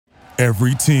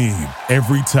Every team,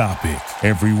 every topic,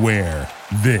 everywhere.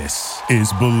 This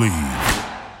is Believe.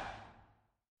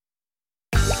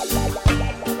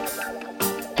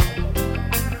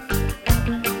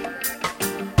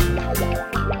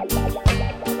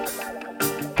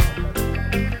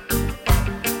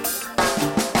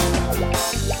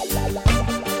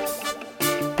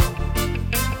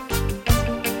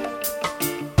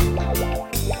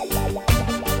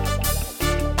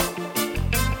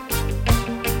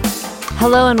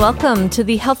 Hello and welcome to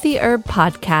the Healthy Herb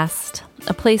Podcast,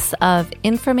 a place of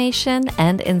information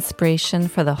and inspiration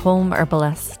for the home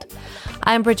herbalist.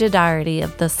 I'm Bridget Doherty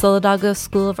of the Solidago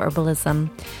School of Herbalism,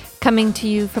 coming to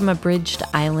you from a bridged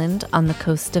island on the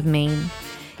coast of Maine.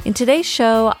 In today's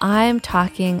show, I'm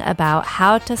talking about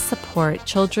how to support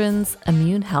children's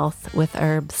immune health with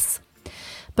herbs.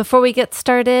 Before we get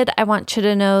started, I want you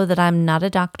to know that I'm not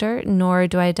a doctor, nor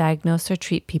do I diagnose or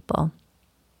treat people.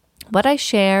 What I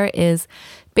share is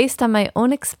based on my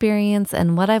own experience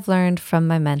and what I've learned from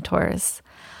my mentors.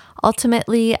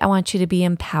 Ultimately, I want you to be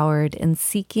empowered in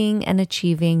seeking and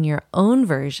achieving your own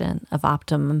version of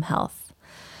optimum health.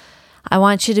 I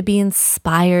want you to be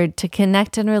inspired to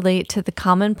connect and relate to the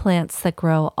common plants that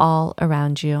grow all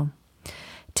around you.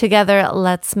 Together,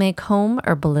 let's make home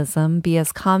herbalism be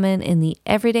as common in the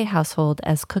everyday household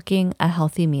as cooking a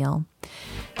healthy meal.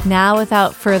 Now,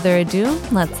 without further ado,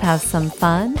 let's have some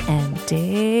fun and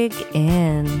dig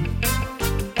in.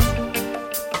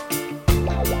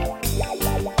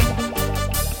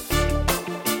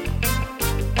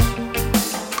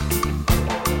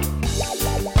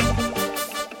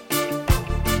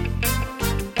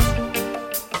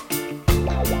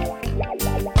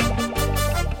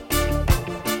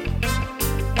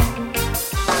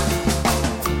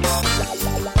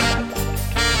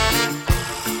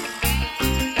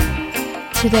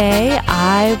 Today,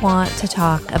 I want to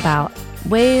talk about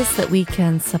ways that we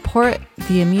can support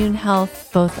the immune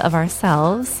health both of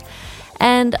ourselves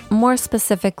and more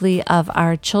specifically of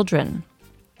our children.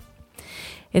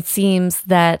 It seems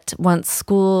that once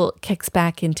school kicks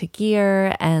back into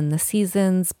gear and the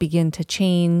seasons begin to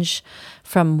change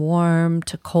from warm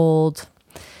to cold,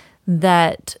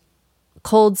 that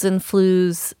colds and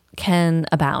flus can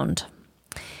abound.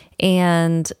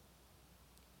 And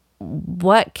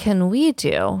what can we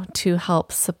do to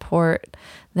help support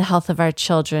the health of our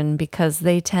children, because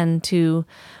they tend to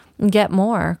get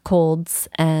more colds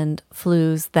and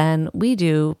flus than we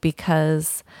do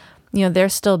because, they're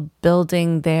still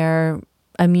building their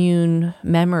immune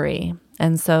memory.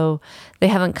 And so they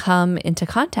haven't come into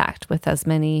contact with as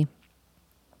many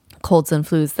colds and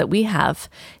flus that we have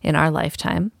in our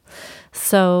lifetime.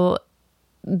 So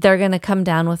they're going to come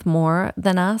down with more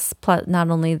than us. Not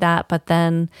only that, but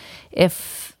then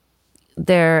if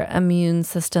their immune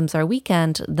systems are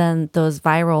weakened, then those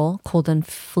viral cold and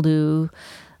flu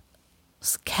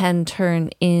can turn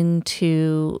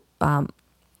into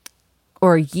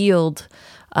or yield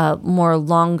more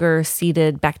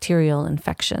longer-seated bacterial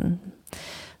infection.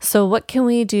 So what can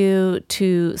we do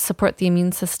to support the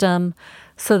immune system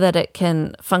so that it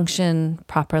can function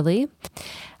properly,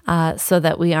 so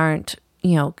that we aren't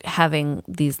having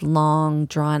these long,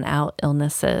 drawn-out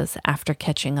illnesses after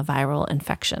catching a viral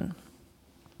infection?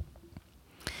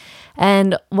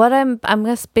 And what I'm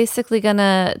just basically going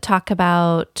to talk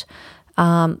about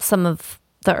some of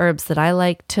the herbs that I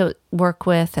like to work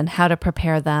with and how to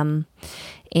prepare them.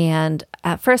 And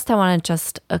at first, I want to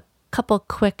just a couple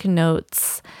quick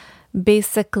notes,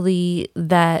 basically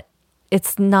that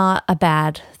it's not a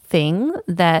bad thing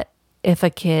that if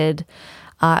a kid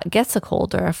gets a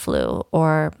cold or a flu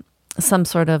or some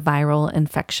sort of viral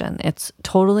infection. It's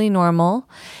totally normal,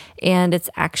 and it's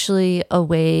actually a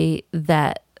way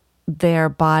that their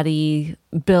body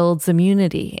builds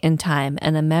immunity in time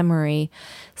and a memory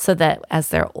so that as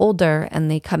they're older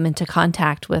and they come into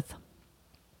contact with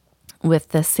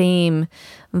the same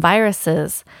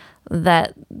viruses,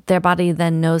 that their body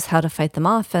then knows how to fight them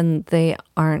off and they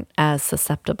aren't as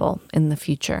susceptible in the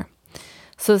future.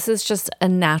 So this is just a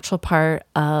natural part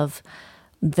of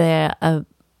the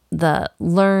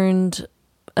learned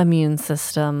immune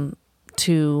system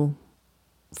to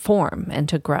form and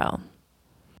to grow.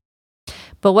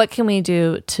 But what can we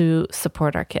do to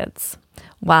support our kids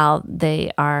while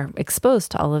they are exposed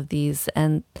to all of these?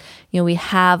 And, we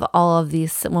have all of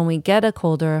these, when we get a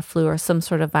cold or a flu or some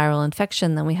sort of viral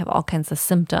infection, then we have all kinds of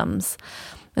symptoms.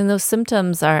 And those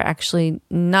symptoms are actually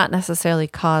not necessarily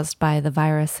caused by the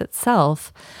virus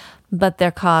itself, but they're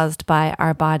caused by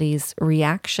our body's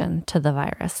reaction to the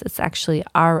virus. It's actually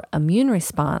our immune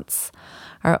response,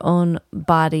 our own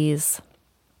body's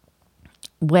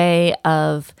way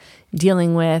of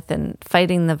dealing with and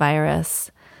fighting the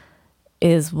virus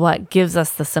is what gives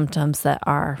us the symptoms that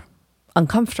are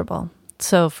uncomfortable.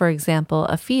 So, for example,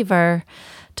 a fever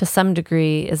to some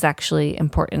degree is actually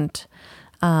important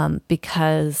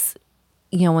because,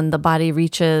 when the body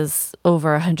reaches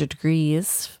over 100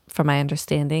 degrees, from my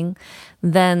understanding,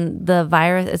 then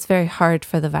it's very hard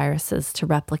for the viruses to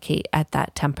replicate at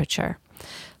that temperature.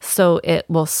 So it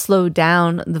will slow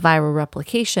down the viral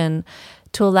replication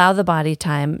to allow the body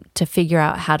time to figure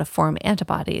out how to form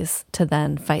antibodies to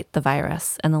then fight the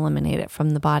virus and eliminate it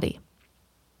from the body.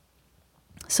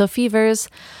 So fevers,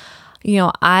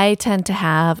 I tend to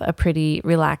have a pretty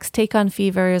relaxed take on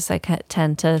fevers. I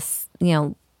tend to,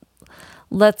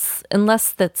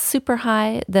 unless that's super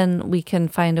high, then we can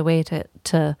find a way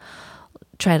to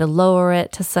try to lower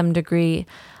it to some degree.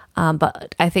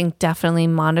 But I think definitely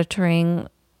monitoring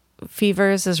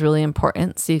fevers is really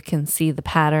important so you can see the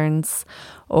patterns,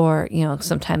 or,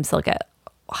 sometimes they'll get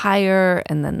higher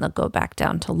and then they'll go back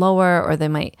down to lower, or they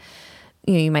might,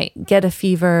 you might get a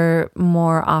fever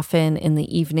more often in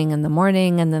the evening and the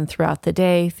morning, and then throughout the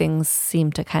day, things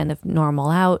seem to kind of normal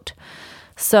out.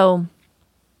 So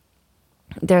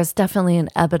there's definitely an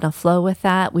ebb and a flow with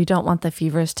that. We don't want the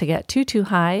fevers to get too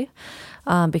high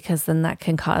because then that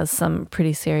can cause some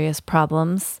pretty serious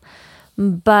problems.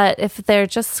 But if they're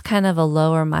just kind of a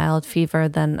low or mild fever,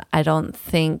 then I don't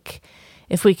think,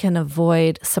 if we can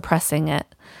avoid suppressing it,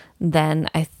 then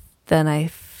I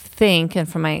think, and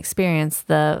from my experience,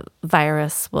 the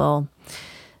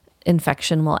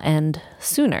infection will end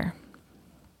sooner.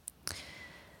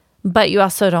 But you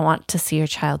also don't want to see your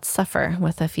child suffer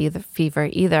with a fever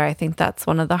either. I think that's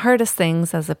one of the hardest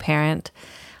things as a parent,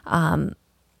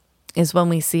 is when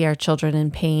we see our children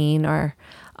in pain or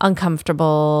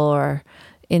uncomfortable or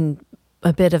in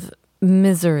a bit of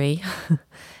misery.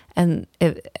 and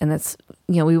it's,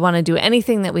 we want to do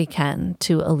anything that we can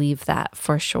to alleviate that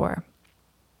for sure.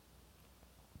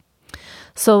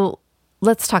 So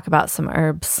let's talk about some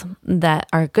herbs that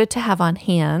are good to have on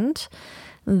hand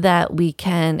that we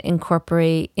can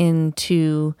incorporate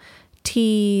into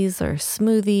teas or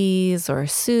smoothies or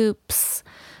soups,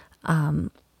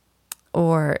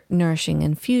 or nourishing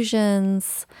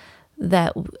infusions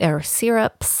or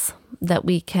syrups that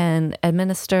we can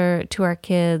administer to our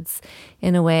kids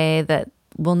in a way that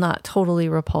will not totally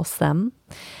repulse them.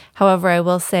 However, I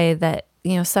will say that,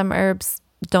 some herbs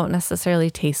don't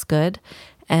necessarily taste good,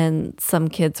 and some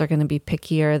kids are going to be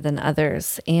pickier than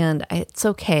others. And it's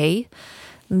okay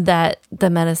that the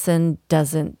medicine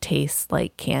doesn't taste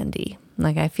like candy.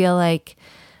 Like, I feel like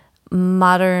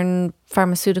modern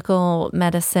pharmaceutical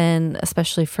medicine,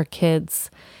 especially for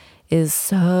kids, is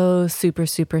so super,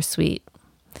 super sweet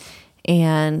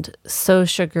and so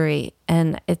sugary.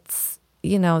 And it's,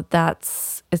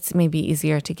 it's maybe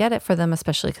easier to get it for them,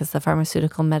 especially because the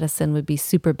pharmaceutical medicine would be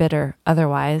super bitter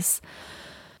otherwise.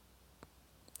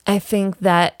 I think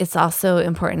that it's also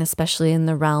important, especially in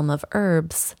the realm of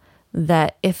herbs,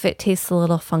 that if it tastes a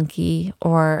little funky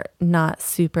or not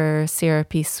super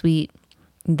syrupy sweet,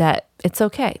 that it's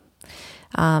okay.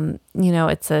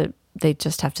 They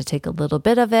just have to take a little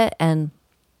bit of it, and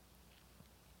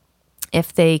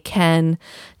if they can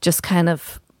just kind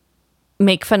of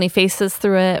make funny faces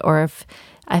through it, or if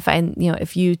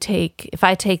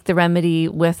I take the remedy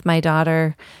with my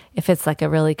daughter, if it's like a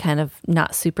really kind of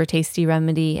not super tasty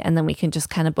remedy, and then we can just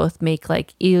kind of both make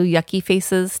like ew, yucky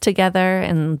faces together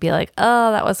and be like,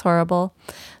 oh, that was horrible,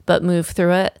 but move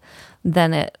through it,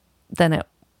 then it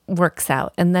works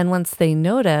out. And then once they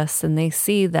notice and they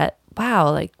see that,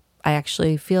 wow, like I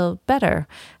actually feel better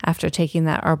after taking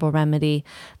that herbal remedy,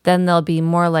 then they'll be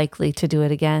more likely to do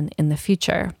it again in the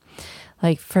future.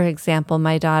 Like, for example,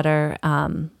 my daughter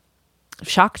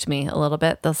shocked me a little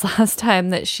bit this last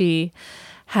time that she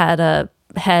had a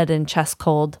head and chest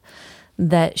cold,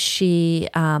 that she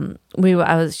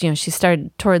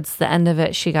started towards the end of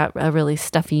it, she got a really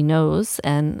stuffy nose.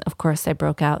 And of course I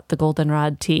broke out the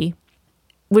goldenrod tea,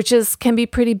 which can be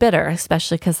pretty bitter,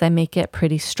 especially because I make it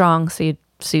pretty strong. So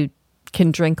you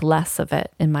can drink less of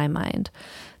it, in my mind,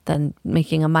 than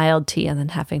making a mild tea and then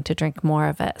having to drink more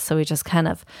of it. So we just kind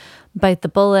of bite the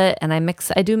bullet, and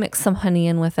I do mix some honey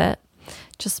in with it.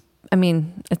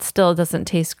 It still doesn't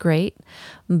taste great,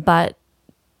 but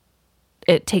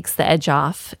it takes the edge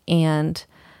off. And,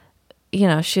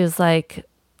 she was like,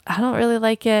 I don't really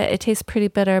like it. It tastes pretty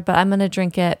bitter, but I'm going to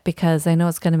drink it because I know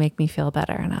it's going to make me feel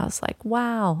better. And I was like,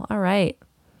 wow, all right.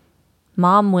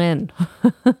 Mom win.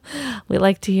 We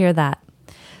like to hear that.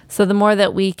 So the more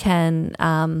that we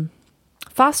can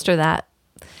foster that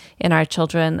in our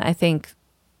children, I think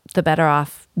the better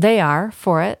off they are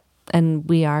for it, and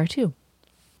we are too.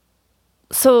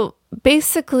 So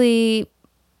basically,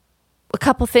 a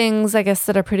couple things, I guess,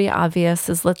 that are pretty obvious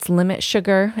is let's limit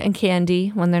sugar and candy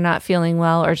when they're not feeling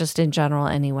well, or just in general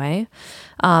anyway.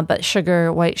 But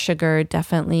white sugar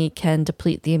definitely can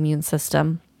deplete the immune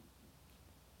system.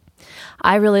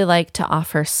 I really like to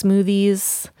offer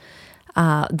smoothies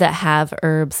that have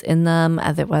herbs in them,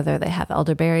 whether they have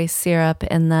elderberry syrup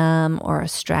in them or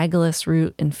astragalus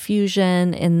root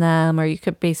infusion in them, or you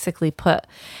could basically put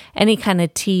any kind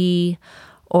of tea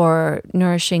or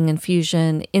nourishing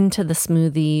infusion into the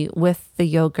smoothie with the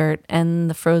yogurt and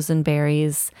the frozen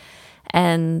berries,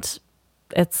 and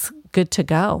it's good to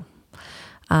go.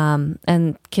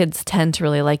 And kids tend to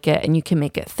really like it, and you can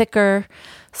make it thicker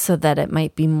so that it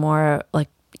might be more like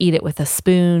eat it with a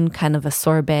spoon, kind of a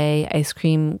sorbet ice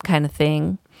cream kind of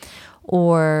thing.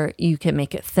 Or you can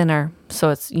make it thinner, so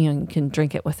it's, you can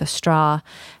drink it with a straw,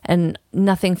 and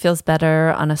nothing feels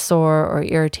better on a sore or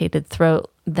irritated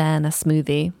throat than a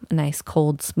smoothie, a nice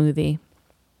cold smoothie.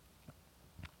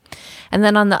 And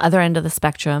then on the other end of the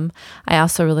spectrum, I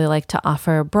also really like to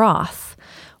offer broth,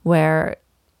 where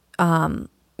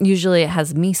usually it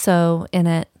has miso in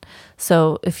it.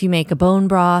 So if you make a bone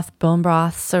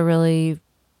broths are really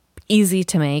easy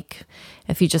to make.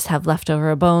 If you just have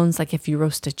leftover bones, like if you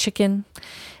roast a chicken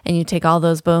and you take all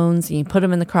those bones and you put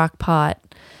them in the crock pot,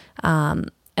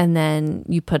 and then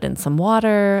you put in some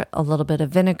water, a little bit of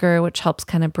vinegar, which helps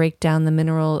kind of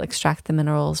extract the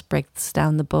minerals, breaks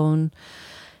down the bone.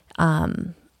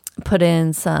 Put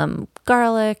in some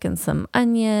garlic and some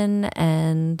onion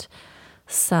and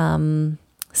some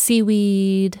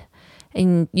seaweed.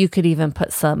 And you could even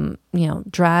put some,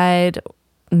 dried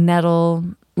nettle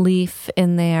leaf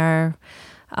in there.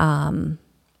 Some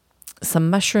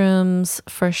mushrooms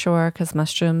for sure, because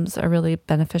mushrooms are really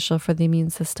beneficial for the immune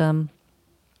system.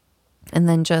 And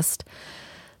then just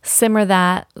simmer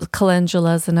that.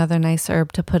 Calendula is another nice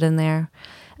herb to put in there.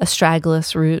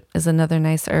 Astragalus root is another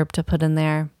nice herb to put in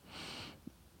there.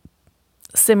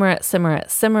 Simmer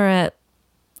it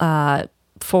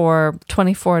for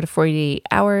 24 to 48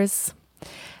 hours,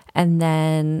 and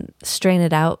then strain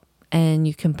it out, and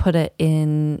you can put it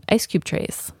in ice cube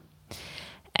trays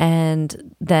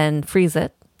and then freeze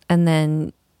it. And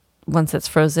then once it's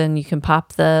frozen, you can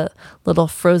pop the little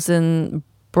frozen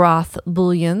broth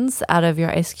bouillons out of your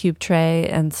ice cube tray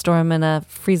and store them in a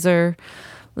freezer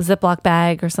Ziploc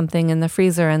bag or something in the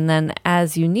freezer. And then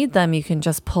as you need them, you can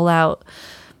just pull out,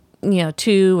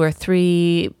 2 or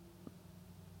 3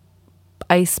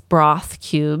 ice broth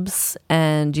cubes,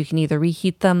 and you can either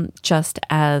reheat them just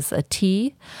as a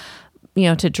tea,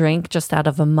 to drink just out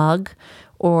of a mug,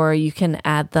 or you can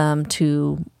add them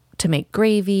to make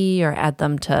gravy, or add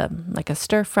them to like a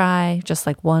stir fry, just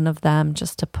like one of them,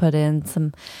 just to put in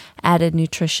some added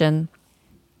nutrition.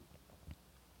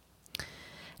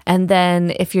 And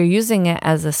then if you're using it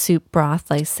as a soup broth,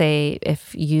 like say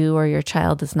if you or your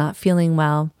child is not feeling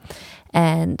well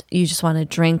and you just want to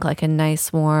drink like a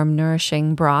nice, warm,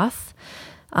 nourishing broth,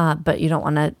 but you don't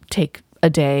want to take a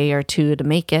day or 2 to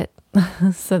make it,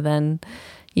 so then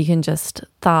you can just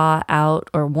thaw out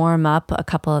or warm up a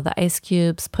couple of the ice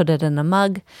cubes, put it in a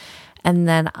mug, and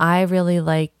then I really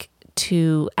like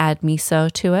to add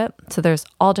miso to it. So there's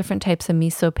all different types of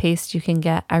miso paste you can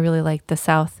get. I really like the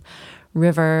South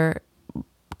River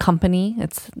Company.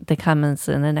 They come in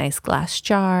a nice glass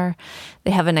jar.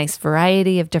 They have a nice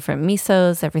variety of different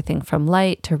misos, everything from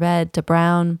light to red to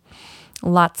brown.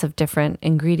 Lots of different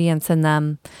ingredients in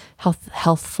them,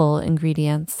 healthful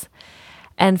ingredients.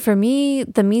 And for me,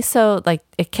 the miso, like,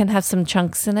 it can have some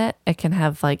chunks in it. It can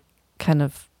have like kind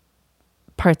of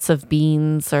parts of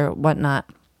beans or whatnot.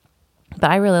 But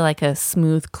I really like a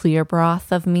smooth, clear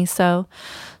broth of miso.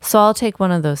 So I'll take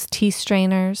one of those tea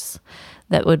strainers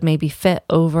that would maybe fit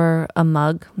over a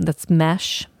mug that's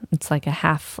mesh. It's like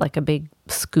a big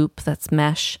scoop that's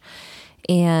mesh.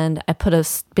 And I put a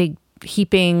big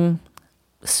heaping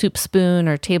soup spoon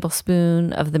or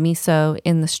tablespoon of the miso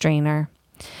in the strainer,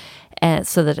 and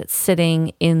so that it's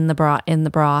sitting in the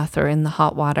broth or in the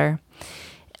hot water,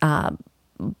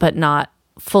 but not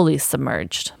fully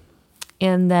submerged.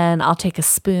 And then I'll take a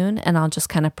spoon and I'll just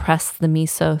kind of press the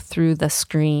miso through the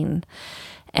screen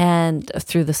and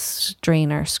through the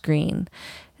strainer screen,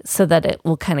 so that it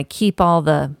will kind of keep all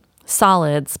the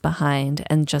solids behind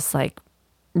and just like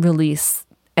release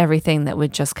everything that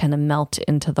would just kind of melt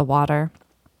into the water.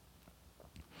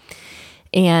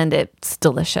 And it's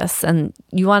delicious. And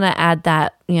you want to add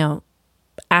that,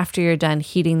 after you're done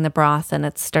heating the broth and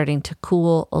it's starting to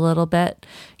cool a little bit.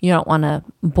 You don't want to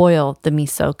boil the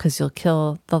miso because you'll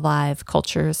kill the live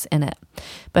cultures in it.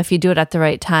 But if you do it at the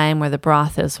right time where the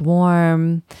broth is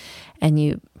warm and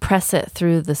you press it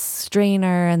through the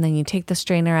strainer, and then you take the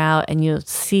strainer out and you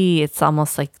see it's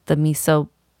almost like the miso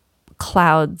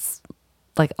clouds,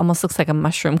 like almost looks like a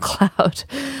mushroom cloud,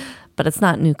 but it's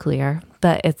not nuclear,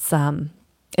 but it's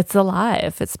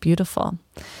alive. It's beautiful.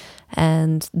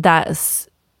 And that is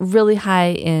really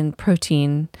high in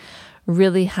protein,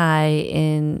 really high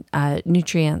in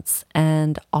nutrients,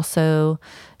 and also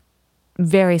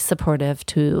very supportive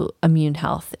to immune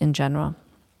health in general.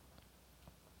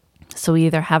 So we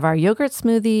either have our yogurt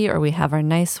smoothie or we have our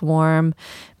nice warm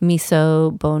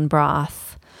miso bone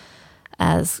broth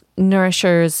as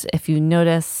nourishers. If you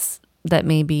notice that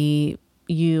maybe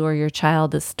you or your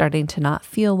child is starting to not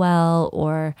feel well,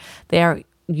 or they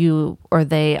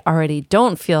already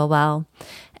don't feel well,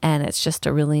 and it's just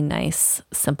a really nice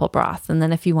simple broth. And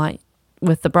then if you want,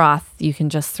 with the broth, you can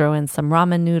just throw in some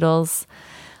ramen noodles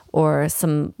or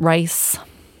some rice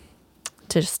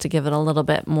to give it a little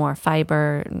bit more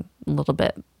fiber, a little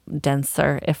bit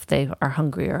denser if they are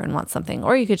hungrier and want something.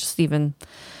 Or you could just even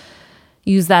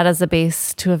use that as a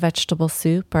base to a vegetable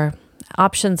soup, or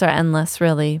options are endless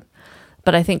really,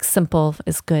 but I think simple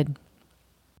is good.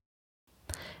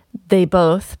 They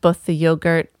both the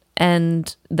yogurt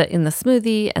and in the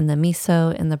smoothie and the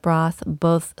miso in the broth,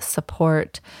 both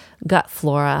support gut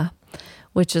flora,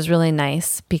 which is really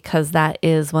nice because that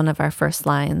is one of our first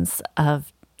lines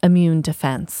of immune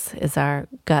defense, is our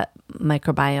gut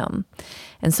microbiome.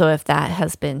 And so if that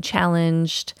has been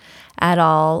challenged at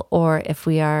all, or if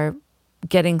we are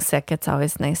getting sick, it's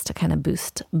always nice to kind of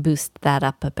boost that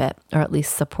up a bit, or at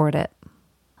least support it.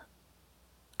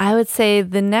 I would say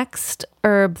the next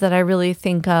herb that I really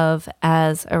think of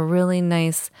as a really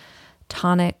nice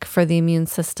tonic for the immune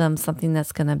system, something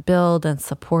that's going to build and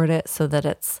support it so that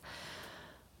it's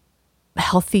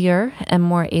healthier and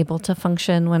more able to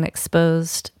function when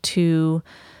exposed to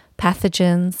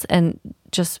pathogens, and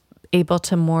just able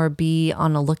to more be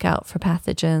on a lookout for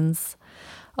pathogens.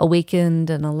 Awakened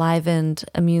and enlivened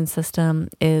immune system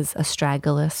is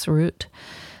astragalus root.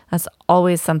 That's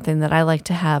always something that I like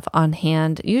to have on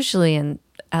hand, usually in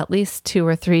at least 2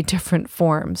 or 3 different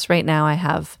forms. Right now I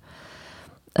have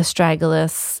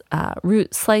astragalus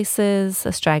root slices,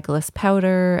 astragalus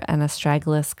powder, and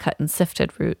astragalus cut and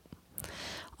sifted root,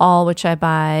 all which I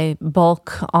buy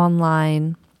bulk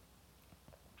online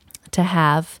to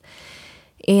have.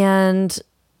 And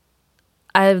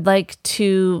I'd like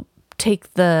to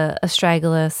take the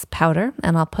astragalus powder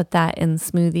and I'll put that in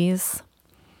smoothies.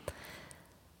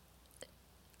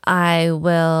 I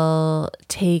will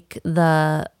take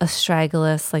the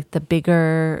astragalus, like the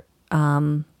bigger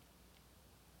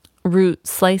root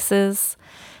slices,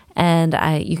 and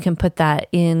you can put that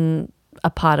in a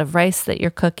pot of rice that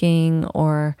you're cooking,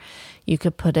 or you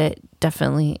could put it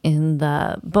definitely in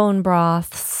the bone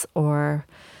broths, or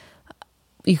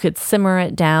you could simmer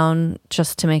it down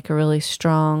just to make a really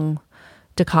strong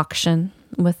decoction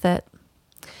with it.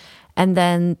 And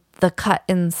then the cut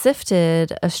and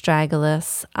sifted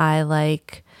astragalus, I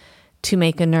like to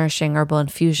make a nourishing herbal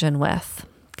infusion with.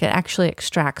 It actually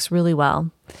extracts really well.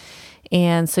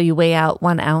 And so you weigh out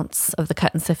 1 ounce of the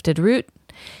cut and sifted root,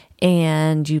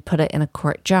 and you put it in a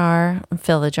quart jar,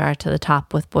 fill the jar to the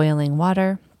top with boiling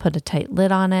water, put a tight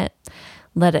lid on it,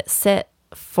 let it sit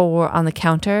on the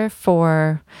counter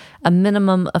for a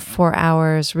minimum of 4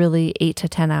 hours. Really 8 to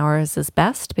 10 hours is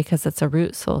best because it's a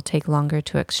root, so it'll take longer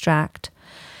to extract.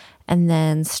 And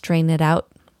then strain it out.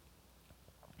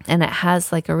 And it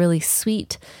has like a really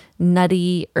sweet,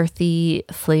 nutty, earthy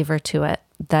flavor to it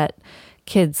that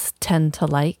kids tend to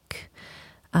like.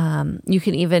 You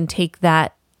can even take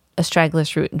that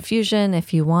astragalus root infusion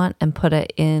if you want and put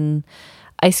it in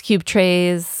ice cube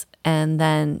trays, and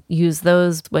then use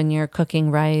those when you're cooking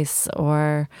rice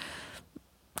or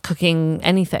cooking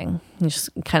anything. You just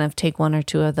kind of take 1 or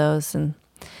 2 of those and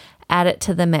add it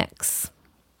to the mix.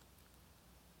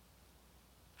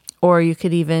 Or you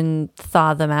could even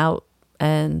thaw them out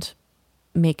and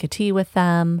make a tea with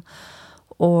them.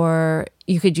 Or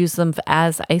you could use them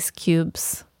as ice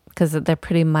cubes because they're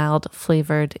pretty mild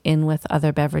flavored in with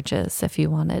other beverages if you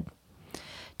wanted,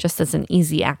 just as an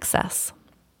easy access.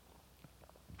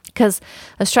 Because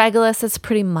astragalus is a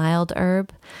pretty mild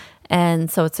herb,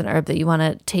 and so it's an herb that you want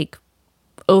to take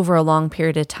over a long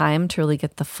period of time to really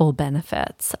get the full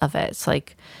benefits of it. It's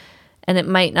like, and it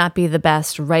might not be the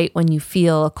best right when you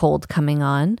feel a cold coming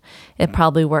on. It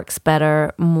probably works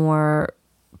better more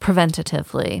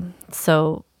preventatively.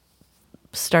 So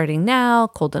starting now,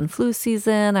 cold and flu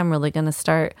season, I'm really going to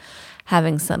start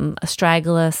having some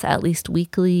astragalus at least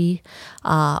weekly,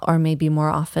 or maybe more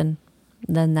often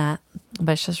than that.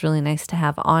 But it's just really nice to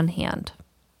have on hand.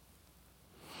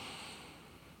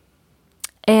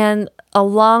 And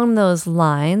along those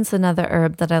lines, another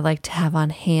herb that I like to have on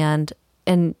hand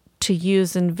and to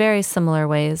use in very similar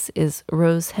ways is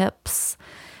rose hips.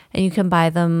 And you can buy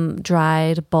them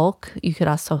dried bulk. You could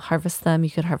also harvest them. You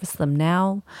could harvest them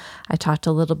now. I talked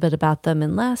a little bit about them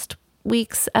in last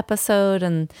week's episode,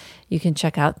 and you can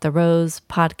check out the Rose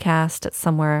podcast. It's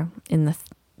somewhere in the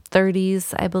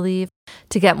 30s, I believe,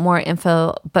 to get more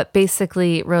info. But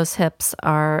basically, rose hips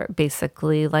are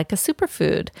basically like a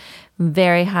superfood,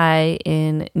 very high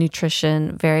in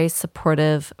nutrition, very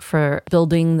supportive for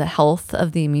building the health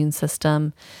of the immune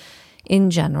system in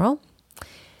general.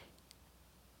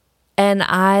 And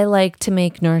I like to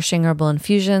make nourishing herbal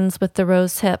infusions with the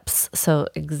rose hips. So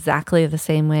exactly the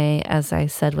same way as I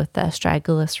said with the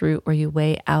astragalus root, where you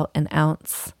weigh out an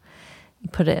ounce, you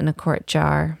put it in a quart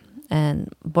jar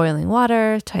and boiling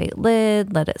water, tight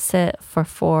lid, let it sit for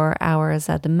 4 hours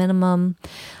at a minimum.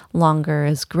 Longer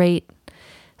is great.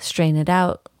 Strain it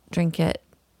out, drink it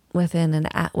within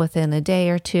a day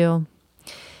or two.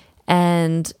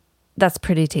 And that's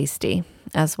pretty tasty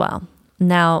as well.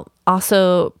 Now,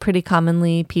 also pretty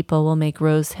commonly, people will make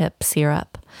rose hip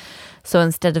syrup. So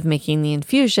instead of making the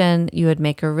infusion, you would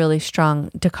make a really strong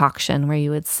decoction where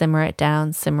you would simmer it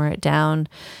down, so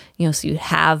you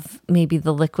have maybe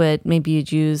the liquid, maybe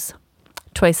you'd use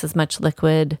twice as much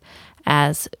liquid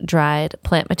as dried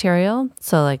plant material.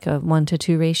 So like a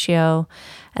 1-to-2 ratio,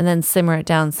 and then simmer it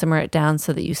down so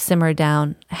that you simmer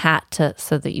down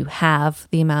so that you have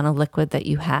the amount of liquid that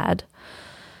you had.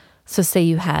 So say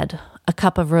you had a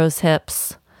cup of rose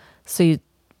hips. So you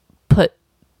put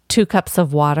 2 cups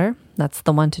of water, that's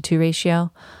the 1-to-2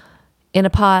 ratio, in a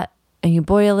pot, and you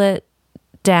boil it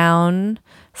down,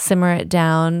 simmer it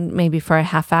down maybe for a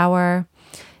half hour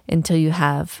until you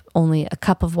have only a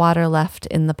cup of water left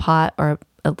in the pot, or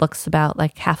it looks about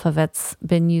like half of it's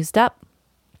been used up.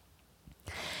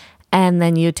 And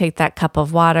then you take that cup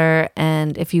of water,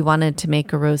 and if you wanted to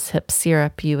make a rose hip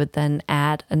syrup, you would then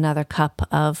add another cup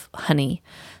of honey.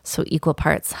 So equal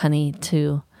parts honey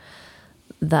to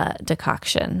the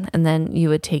decoction. And then you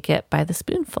would take it by the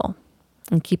spoonful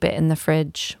and keep it in the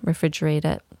fridge, refrigerate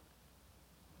it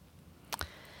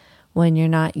when you're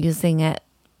not using it.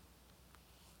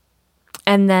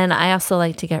 And then I also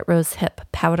like to get rose hip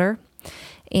powder,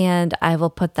 and I will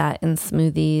put that in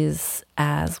smoothies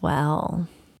as well.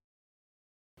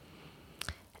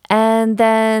 And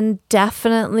then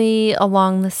definitely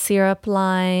along the syrup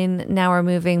line, now we're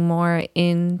moving more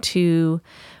into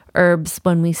herbs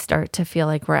when we start to feel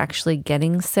like we're actually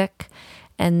getting sick.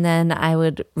 And then I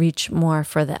would reach more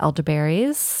for the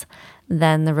elderberries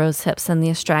than the rose hips and the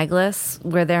astragalus,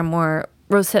 where they're more,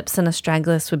 rose hips and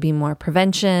astragalus would be more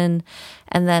prevention.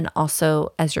 And then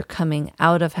also as you're coming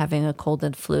out of having a cold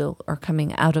and flu or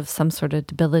coming out of some sort of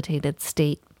debilitated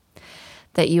state,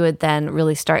 that you would then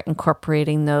really start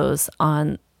incorporating those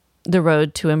on the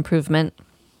road to improvement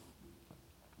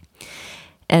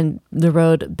and the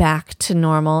road back to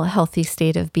normal, healthy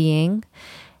state of being.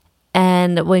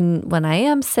 And when I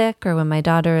am sick or when my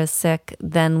daughter is sick,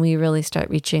 then we really start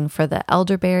reaching for the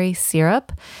elderberry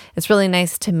syrup. It's really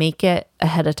nice to make it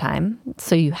ahead of time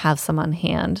so you have some on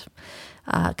hand.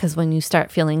 Because when you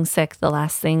start feeling sick, the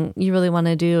last thing you really want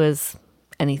to do is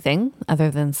anything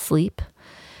other than sleep.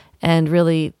 And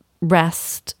really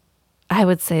rest, I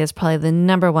would say, is probably the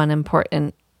number one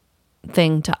important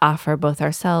thing to offer both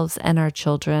ourselves and our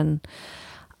children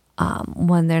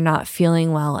when they're not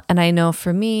feeling well. And I know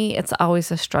for me, it's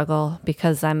always a struggle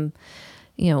because I'm,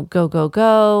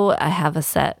 go. I have a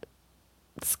set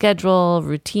schedule,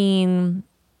 routine.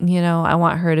 I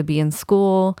want her to be in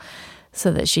school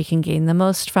so that she can gain the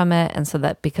most from it. And so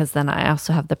that, because then I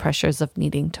also have the pressures of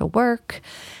needing to work.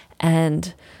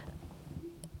 And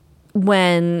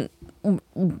when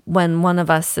one of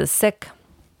us is sick,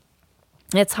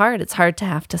 it's hard. It's hard to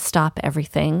have to stop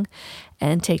everything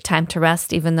and take time to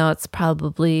rest, even though it's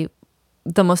probably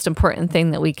the most important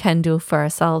thing that we can do for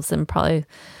ourselves. And probably,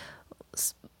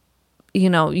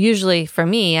 usually for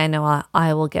me, I know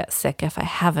I will get sick if I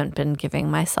haven't been giving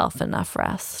myself enough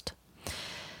rest.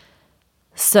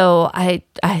 So I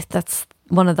that's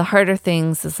one of the harder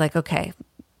things is like, okay,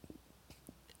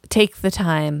 take the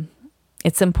time.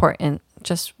 It's important.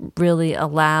 Just really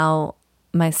allow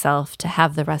myself to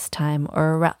have the rest time,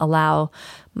 or allow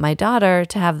my daughter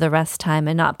to have the rest time,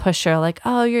 and not push her like,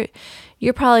 oh,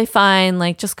 you're probably fine.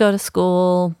 Like, just go to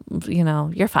school.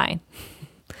 You're fine.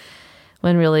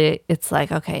 When really it's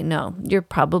like, okay, no, you're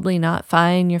probably not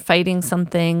fine. You're fighting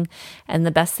something. And the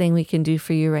best thing we can do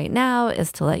for you right now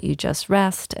is to let you just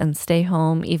rest and stay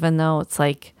home, even though it's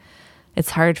like,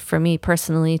 it's hard for me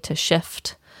personally to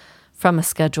shift from a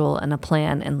schedule and a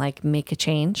plan and like make a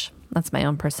change. That's my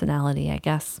own personality, I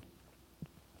guess.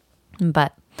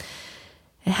 But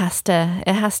it has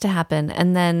to happen.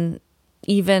 And then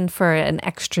even for an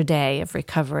extra day of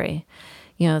recovery,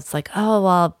 it's like, oh,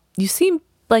 well, you seem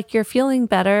like you're feeling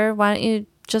better. Why don't you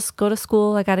just go to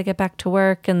school? I got to get back to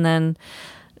work. And then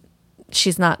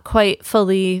she's not quite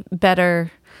fully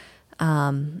better.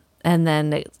 And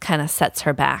then it kind of sets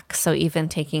her back. So even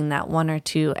taking that 1 or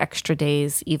 2 extra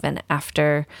days, even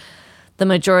after the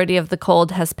majority of the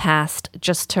cold has passed,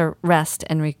 just to rest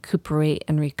and recuperate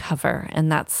and recover.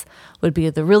 And would be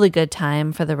the really good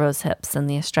time for the rose hips and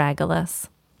the astragalus.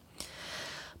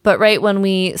 But right when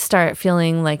we start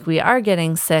feeling like we are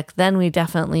getting sick, then we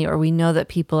know that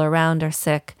people around are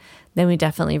sick, then we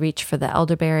definitely reach for the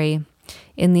elderberry.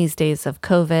 In these days of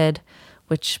COVID,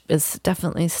 which is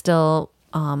definitely still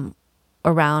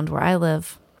around where I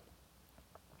live,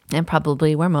 and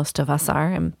probably where most of us are,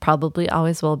 and probably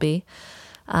always will be.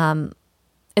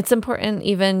 It's important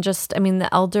even the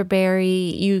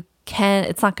elderberry,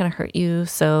 it's not going to hurt you,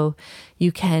 so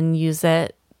you can use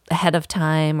it ahead of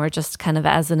time or just kind of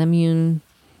as an immune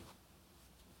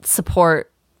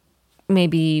support,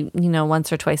 maybe,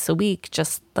 once or twice a week,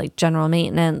 just like general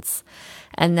maintenance.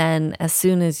 And then as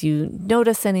soon as you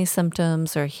notice any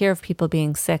symptoms or hear of people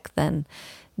being sick, then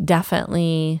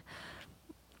definitely,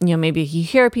 maybe if you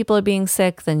hear people are being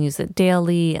sick, then use it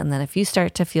daily. And then if you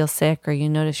start to feel sick or you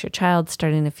notice your child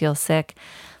starting to feel sick,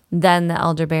 then the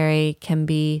elderberry can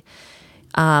be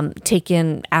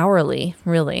taken hourly,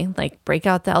 really. Like break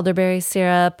out the elderberry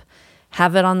syrup,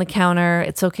 have it on the counter.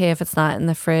 It's okay if it's not in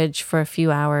the fridge for a few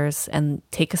hours, and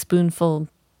take a spoonful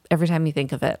every time you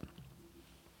think of it,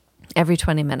 every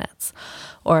 20 minutes.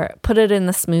 Or put it in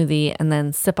the smoothie and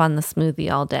then sip on the smoothie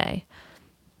all day.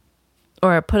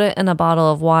 Or put it in a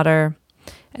bottle of water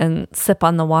and sip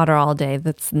on the water all day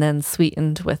that's then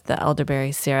sweetened with the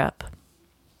elderberry syrup.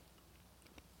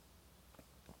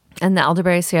 And the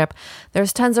elderberry syrup,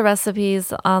 there's tons of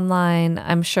recipes online.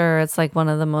 I'm sure it's like one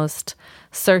of the most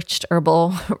searched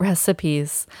herbal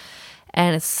recipes.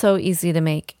 And it's so easy to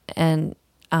make. And,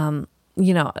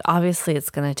 obviously it's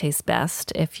going to taste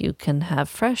best if you can have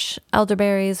fresh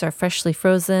elderberries or freshly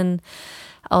frozen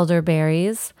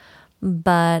elderberries.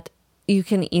 But you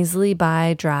can easily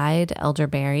buy dried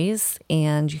elderberries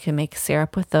and you can make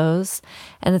syrup with those.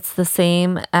 And it's the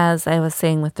same as I was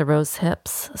saying with the rose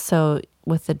hips. So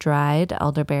with the dried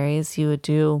elderberries, you would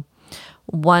do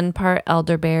 1 part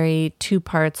elderberry, 2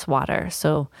 parts water.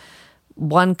 So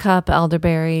 1 cup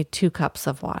elderberry, 2 cups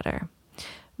of water.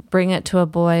 Bring it to a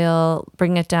boil,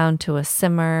 bring it down to a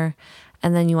simmer,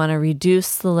 and then you want to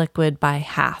reduce the liquid by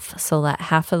half. So let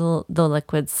half of the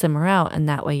liquid simmer out, and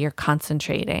that way you're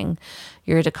concentrating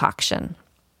your decoction.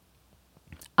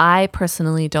 I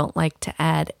personally don't like to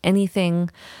add anything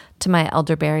to my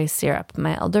elderberry syrup.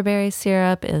 My elderberry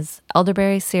syrup is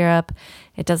elderberry syrup.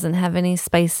 It doesn't have any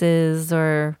spices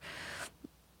or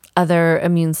other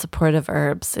immune supportive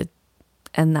herbs.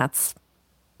 And that's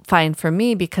fine for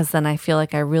me because then I feel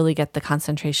like I really get the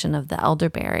concentration of the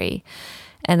elderberry.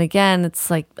 And again,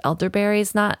 it's like elderberry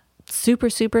is not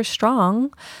super, super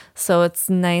strong. So it's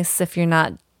nice if you're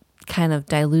not kind of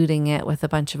diluting it with a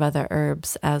bunch of other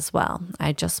herbs as well.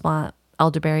 I just want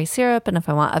elderberry syrup, and if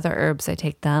I want other herbs, I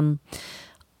take them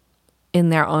in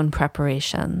their own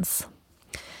preparations.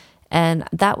 And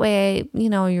that way,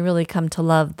 you really come to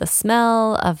love the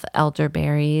smell of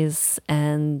elderberries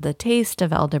and the taste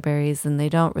of elderberries, and they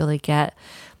don't really get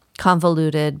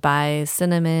convoluted by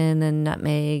cinnamon and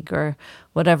nutmeg or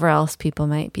whatever else people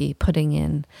might be putting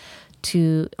in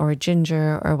or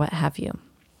ginger or what have you.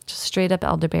 Just straight up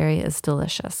elderberry is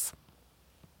delicious.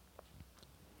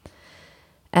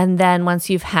 And then once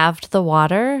you've halved the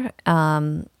water,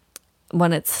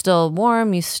 when it's still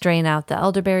warm, you strain out the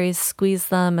elderberries, squeeze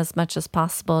them as much as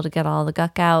possible to get all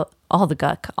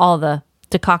the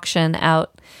decoction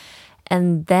out.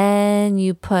 And then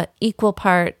you put equal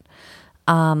part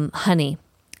honey.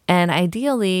 And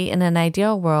ideally, in an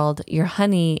ideal world, your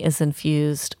honey is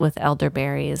infused with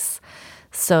elderberries.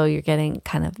 So you're getting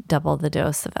kind of double the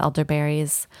dose of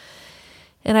elderberries.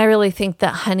 And I really think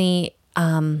that honey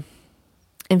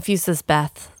infuses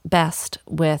best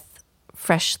with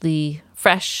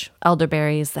fresh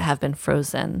elderberries that have been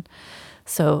frozen.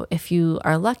 So if you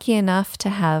are lucky enough to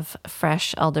have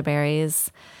fresh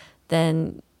elderberries,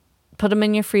 then put them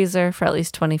in your freezer for at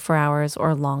least 24 hours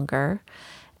or longer.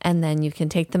 And then you can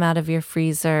take them out of your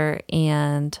freezer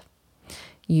and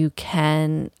you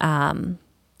can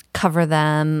cover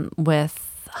them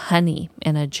with honey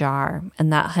in a jar.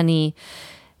 And that honey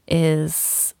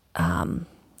is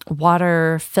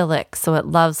water-philic, so it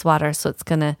loves water. So it's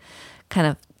going to kind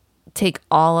of take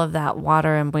all of that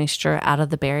water and moisture out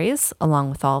of the berries along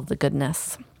with all of the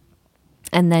goodness.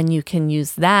 And then you can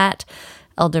use that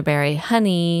elderberry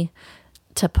honey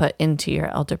to put into your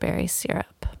elderberry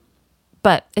syrup.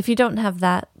 But if you don't have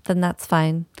that, then that's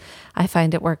fine. I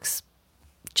find it works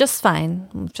just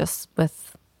fine, just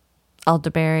with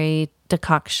elderberry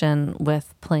decoction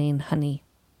with plain honey.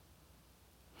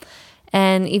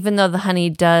 And even though the honey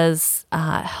does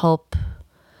help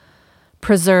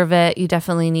preserve it, you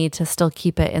definitely need to still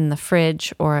keep it in the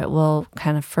fridge or it will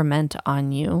kind of ferment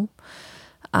on you.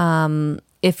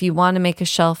 If you want to make a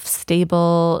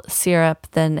shelf-stable syrup,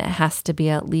 then it has to be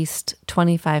at least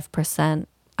 25%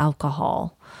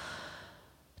 alcohol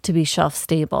to be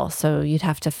shelf-stable. So you'd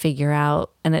have to figure out,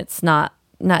 and it's not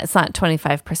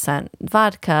 25%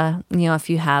 vodka. If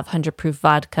you have 100 proof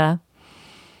vodka,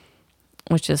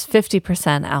 which is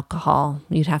 50% alcohol,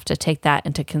 you'd have to take that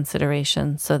into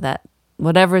consideration so that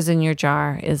whatever's in your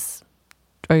jar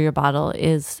or your bottle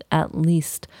is at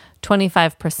least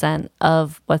 25%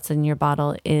 of what's in your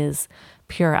bottle is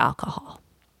pure alcohol.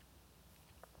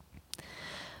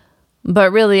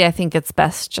 But really, I think it's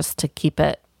best just to keep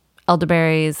it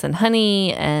elderberries and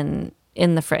honey and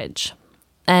in the fridge.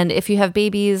 And if you have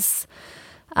babies,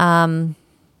 then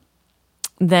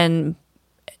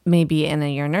maybe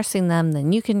you're nursing them,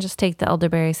 then you can just take the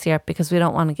elderberry syrup because we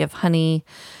don't want to give honey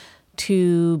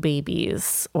to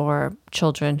babies or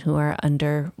children who are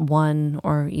under 1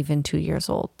 or even 2 years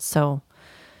old. So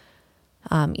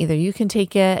either you can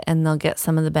take it and they'll get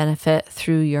some of the benefit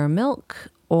through your milk,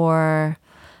 or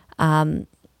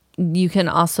you can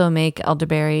also make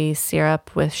elderberry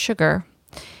syrup with sugar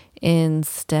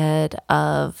instead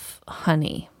of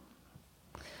honey.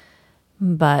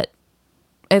 But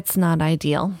it's not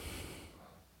ideal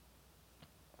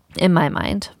in my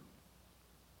mind.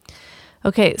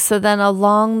 Okay, so then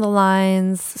along the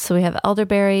lines, so we have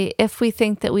elderberry. If we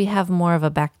think that we have more of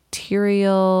a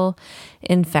bacterial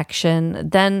infection,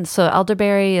 so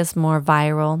elderberry is more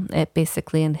viral. It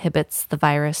basically inhibits the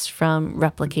virus from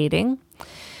replicating.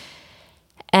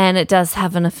 And it does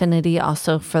have an affinity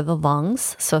also for the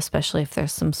lungs, so especially if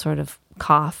there's some sort of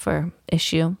cough or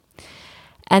issue.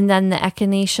 And then the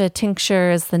echinacea tincture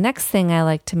is the next thing I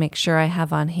like to make sure I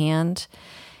have on hand.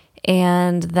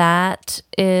 And that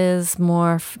is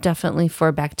more definitely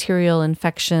for bacterial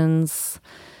infections,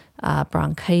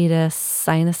 bronchitis,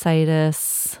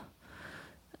 sinusitis,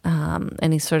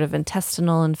 any sort of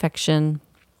intestinal infection,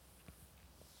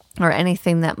 or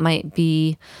anything that might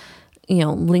be,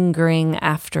 lingering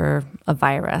after a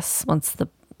virus. Once the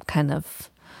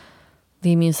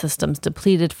immune system's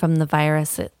depleted from the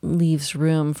virus, it leaves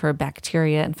room for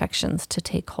bacteria infections to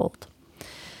take hold.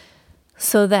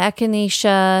 So the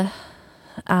echinacea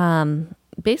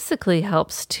basically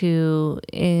helps to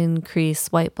increase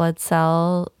white blood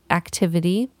cell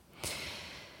activity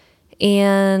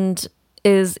and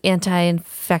is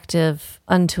anti-infective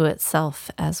unto itself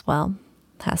as well.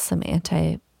 It has some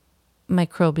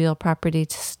antimicrobial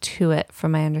properties to it,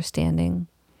 from my understanding.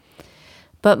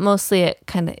 But mostly it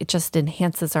just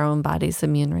enhances our own body's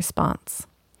immune response.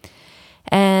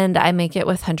 And I make it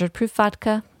with 100 proof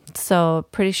vodka. So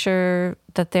pretty sure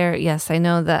that I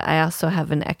know that I also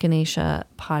have an echinacea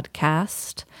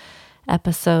podcast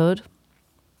episode.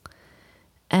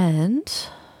 And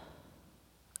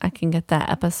I can get that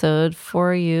episode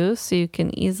for you so you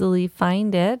can easily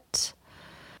find it.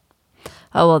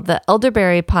 Oh, well, the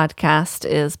elderberry podcast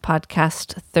is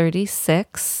podcast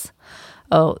 36.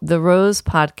 Oh, the rose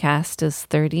podcast is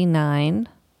 39.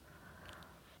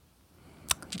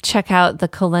 Check out the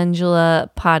calendula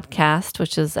podcast,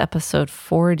 which is episode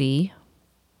 40,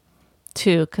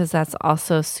 too, because that's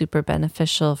also super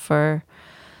beneficial for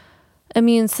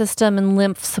immune system and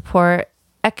lymph support.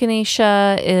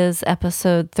 Echinacea is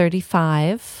episode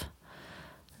 35.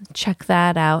 Check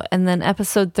that out. And then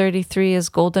episode 33 is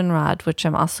goldenrod, which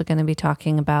I'm also going to be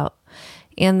talking about.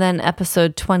 And then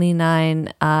episode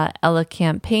 29,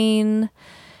 elecampane,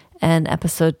 and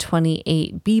episode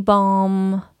 28, bee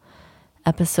balm.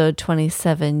 Episode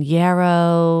 27,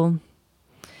 yarrow.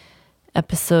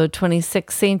 Episode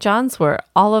 26, St. John's wort.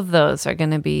 All of those are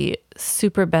going to be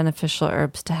super beneficial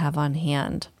herbs to have on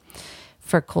hand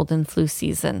for cold and flu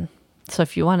season. So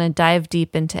if you want to dive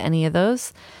deep into any of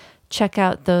those, check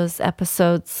out those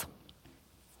episodes.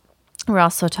 We'll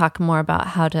also talk more about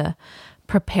how to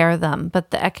prepare them. But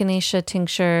the echinacea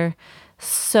tincture,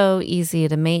 so easy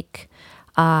to make.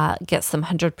 Get some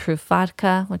 100 proof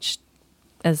vodka, which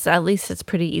at least it's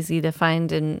pretty easy to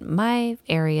find in my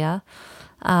area.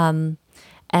 And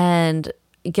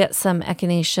get some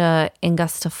Echinacea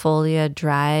angustifolia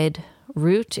dried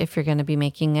root if you're going to be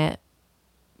making it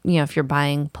if you're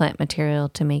buying plant material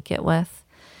to make it with.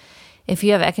 If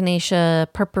you have Echinacea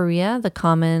purpurea, the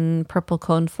common purple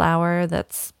coneflower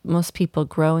that's most people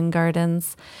grow in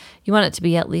gardens, you want it to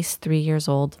be at least 3 years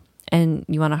old, and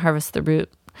you want to harvest the root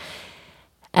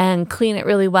and clean it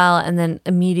really well, and then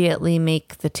immediately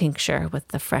make the tincture with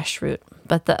the fresh root.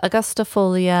 But the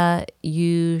Augustifolia,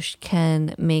 you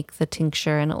can make the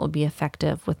tincture and it will be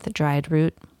effective with the dried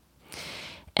root.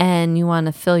 And you want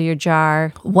to fill your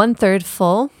jar 1/3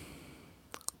 full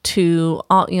to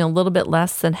a little bit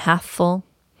less than half full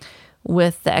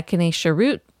with the Echinacea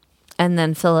root, and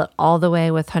then fill it all the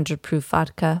way with 100 proof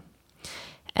vodka.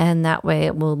 And that way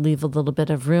it will leave a little bit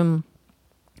of room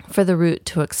for the root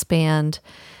to expand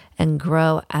and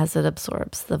grow as it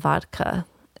absorbs the vodka.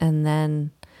 And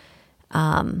then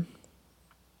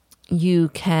you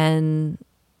can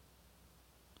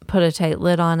put a tight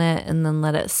lid on it and then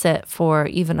let it sit for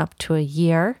even up to a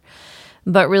year.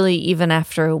 But really, even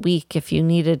after a week, if you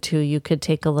needed to, you could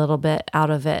take a little bit out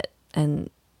of it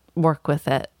and work with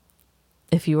it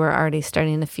if you were already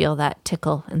starting to feel that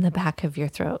tickle in the back of your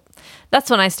throat.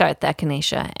 That's when I start the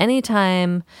Echinacea.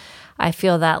 Anytime I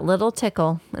feel that little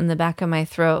tickle in the back of my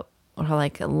throat, or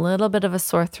like a little bit of a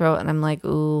sore throat, and I'm like,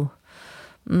 ooh,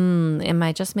 am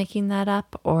I just making that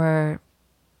up, or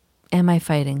am I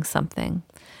fighting something?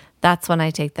 That's when I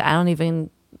take that. I don't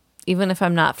even if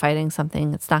I'm not fighting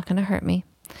something, it's not going to hurt me.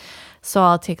 So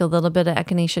I'll take a little bit of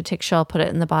Echinacea tincture, I'll put it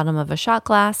in the bottom of a shot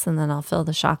glass, and then I'll fill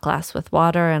the shot glass with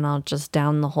water, and I'll just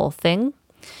down the whole thing.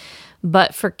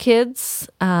 But for kids,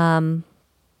 and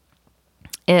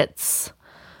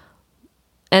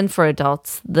for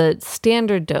adults, the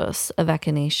standard dose of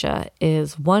Echinacea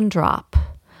is 1 drop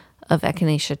of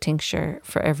Echinacea tincture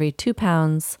for every 2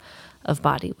 pounds of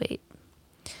body weight.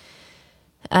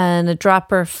 And a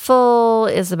dropper full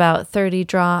is about 30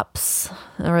 drops,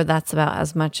 or that's about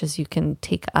as much as you can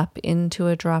take up into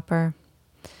a dropper.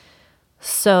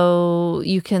 So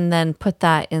you can then put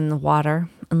that in the water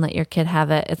and let your kid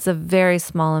have it. It's a very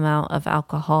small amount of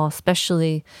alcohol,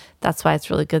 especially that's why it's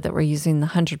really good that we're using the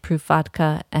 100 proof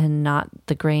vodka and not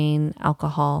the grain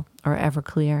alcohol or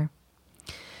Everclear.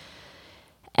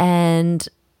 And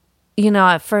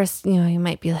at first, you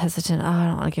might be hesitant. Oh, I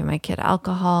don't want to give my kid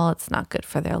alcohol. It's not good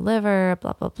for their liver,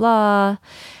 blah, blah, blah.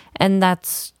 And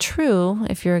that's true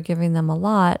if you're giving them a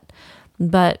lot.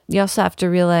 But you also have to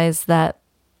realize that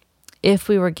if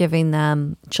we were giving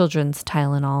them children's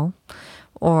Tylenol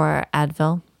or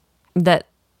Advil, that,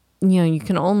 you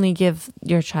can only give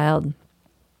your child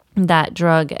that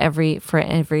drug for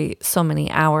every so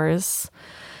many hours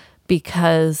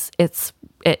because it's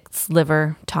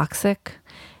liver toxic.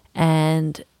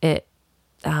 And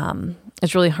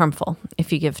it's really harmful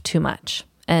if you give too much.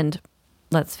 And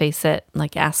let's face it,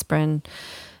 like aspirin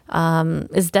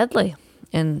is deadly,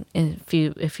 and if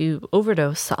you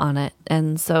overdose on it.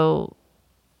 And so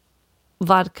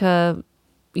vodka,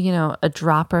 a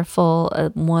dropper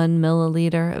full, 1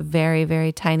 milliliter, a very,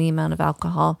 very tiny amount of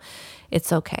alcohol,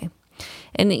 it's okay.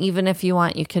 And even if you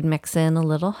want, you could mix in a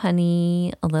little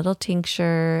honey, a little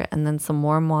tincture, and then some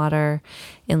warm water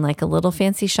in like a little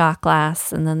fancy shot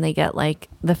glass. And then they get like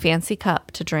the fancy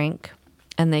cup to drink,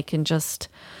 and they can just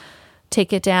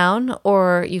take it down.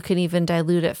 Or you can even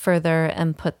dilute it further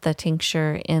and put the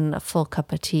tincture in a full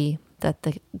cup of tea that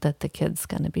the kid's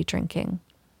going to be drinking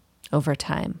over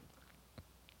time.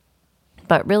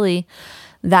 But really,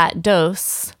 that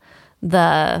dose,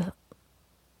 the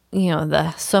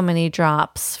so many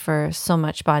drops for so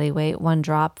much body weight, 1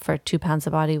 drop for 2 pounds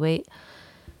of body weight,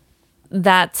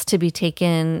 that's to be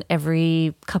taken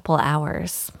every couple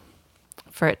hours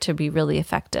for it to be really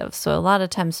effective. So a lot of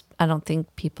times I don't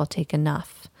think people take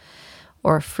enough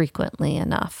or frequently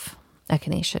enough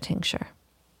Echinacea tincture.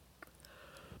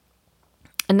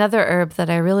 Another herb that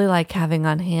I really like having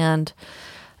on hand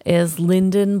is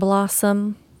linden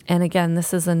blossom. And again,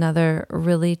 this is another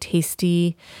really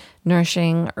tasty,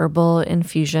 nourishing herbal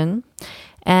infusion.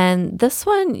 And this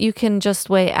one, you can just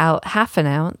weigh out 1/2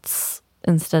 ounce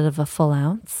instead of a full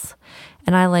ounce.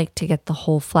 And I like to get the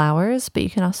whole flowers, but you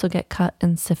can also get cut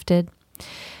and sifted.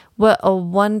 What a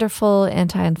wonderful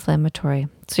anti-inflammatory.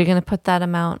 So you're going to put that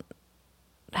amount,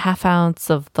 1/2 ounce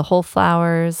of the whole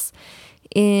flowers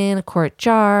in a quart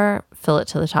jar, fill it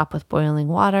to the top with boiling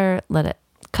water, let it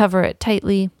cover it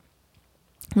tightly,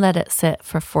 let it sit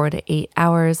for 4 to 8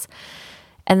 hours.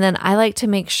 And then I like to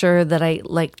make sure that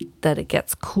it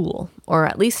gets cool, or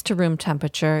at least to room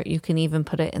temperature. You can even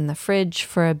put it in the fridge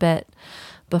for a bit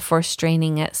before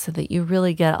straining it so that you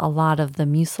really get a lot of the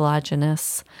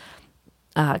mucilaginous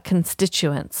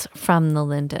constituents from the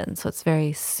linden. So it's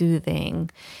very soothing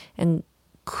and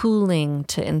cooling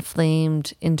to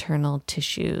inflamed internal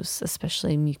tissues,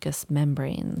 especially mucous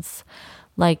membranes,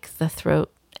 like the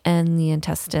throat and the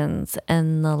intestines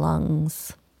and the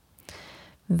lungs.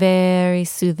 Very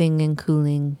soothing and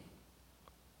cooling.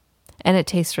 And it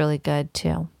tastes really good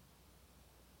too.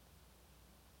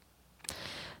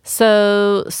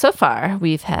 So far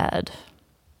we've had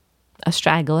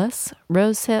astragalus,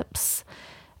 rose hips,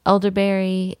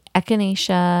 elderberry,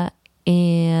 echinacea,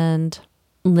 and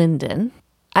linden.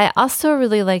 I also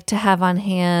really like to have on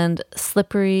hand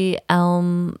slippery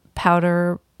elm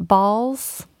powder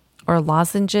balls or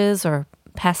lozenges or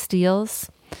pastilles.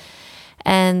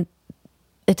 And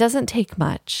it doesn't take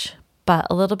much, but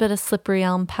a little bit of slippery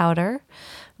elm powder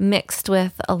mixed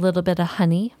with a little bit of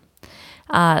honey,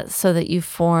 so that you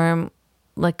form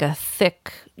like a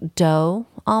thick dough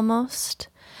almost.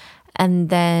 And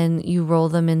then you roll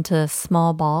them into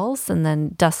small balls and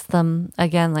then dust them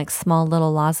again like small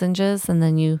little lozenges. And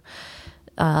then you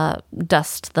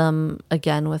dust them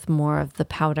again with more of the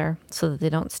powder so that they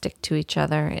don't stick to each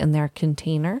other in their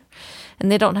container.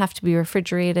 And they don't have to be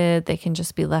refrigerated. They can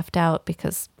just be left out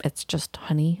because it's just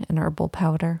honey and herbal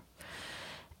powder.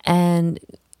 And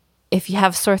if you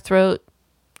have sore throat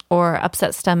or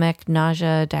upset stomach,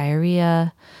 nausea,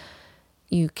 diarrhea,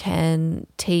 you can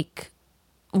take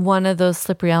one of those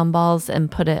slippery elm balls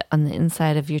and put it on the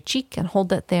inside of your cheek and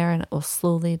hold it there, and it will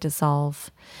slowly dissolve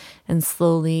and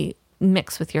slowly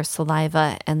mix with your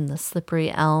saliva, and the slippery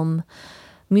elm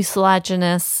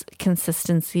mucilaginous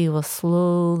consistency will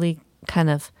slowly kind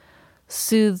of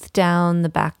soothe down the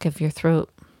back of your throat,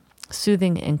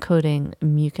 soothing and coating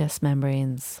mucous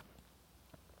membranes.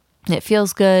 It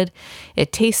feels good.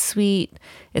 It tastes sweet.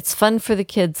 It's fun for the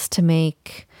kids to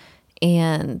make,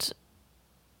 and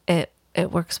it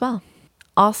works well.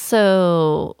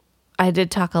 Also, I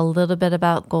did talk a little bit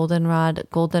about goldenrod.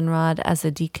 Goldenrod as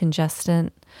a decongestant,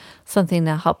 something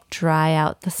to help dry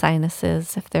out the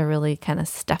sinuses if they're really kind of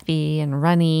stuffy and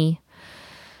runny.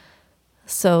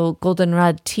 So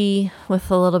goldenrod tea with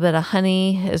a little bit of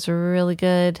honey is really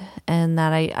good, and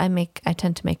that I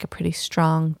tend to make a pretty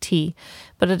strong tea,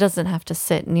 but it doesn't have to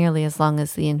sit nearly as long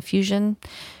as the infusion.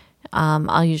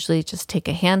 I'll usually just take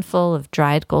a handful of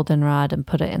dried goldenrod and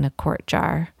put it in a quart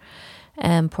jar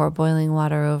and pour boiling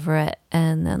water over it,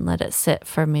 and then let it sit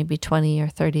for maybe 20 or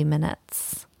 30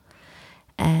 minutes.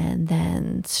 And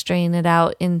then strain it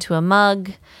out into a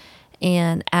mug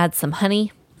and add some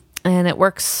honey. And it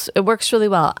works really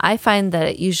well. I find that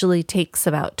it usually takes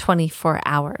about 24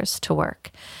 hours to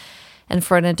work. And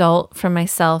for an adult, for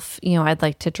myself, I'd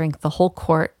like to drink the whole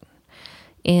quart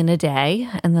in a day.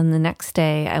 And then the next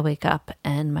day I wake up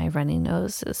and my runny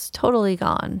nose is totally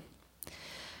gone.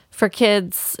 For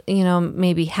kids,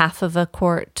 maybe half of a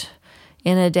quart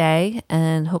in a day.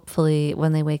 And hopefully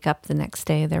when they wake up the next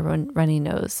day, their runny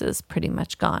nose is pretty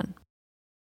much gone.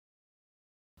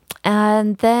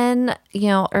 And then,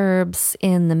 herbs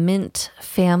in the mint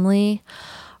family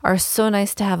are so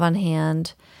nice to have on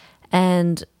hand,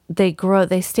 and they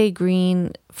stay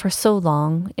green for so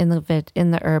long in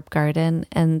the herb garden,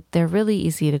 and they're really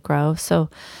easy to grow. So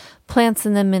plants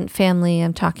in the mint family,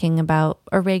 I'm talking about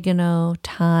oregano,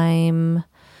 thyme,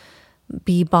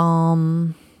 bee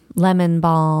balm, lemon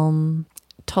balm,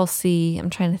 tulsi. I'm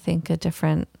trying to think of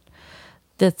different,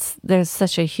 there's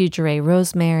such a huge array,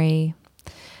 rosemary.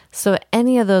 So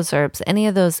any of those herbs, any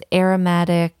of those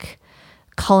aromatic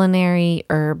culinary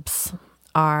herbs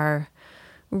are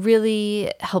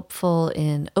really helpful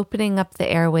in opening up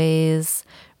the airways,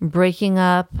 breaking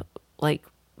up like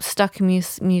stuck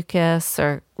mucus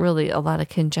or really a lot of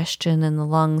congestion in the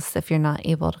lungs if you're not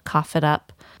able to cough it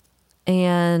up.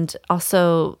 And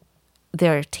also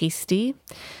they're tasty.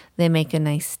 They make a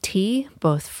nice tea,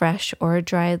 both fresh or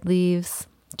dried leaves,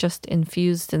 just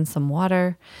infused in some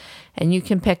water. And you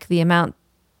can pick the amount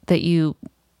that you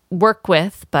work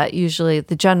with, but usually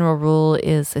the general rule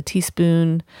is a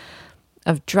teaspoon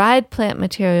of dried plant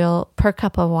material per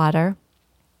cup of water,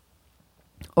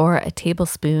 or a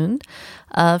tablespoon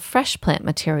of fresh plant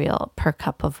material per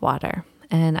cup of water.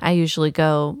 And I usually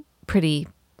go pretty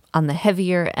on the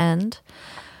heavier end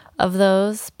of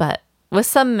those, but with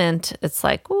some mint, it's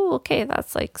like, oh, okay,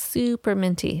 that's like super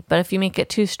minty. But if you make it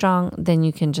too strong, then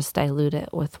you can just dilute it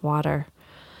with water.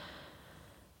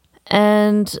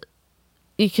 And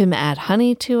you can add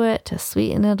honey to it to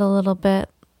sweeten it a little bit.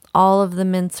 All of the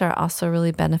mints are also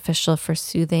really beneficial for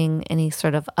soothing any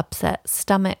sort of upset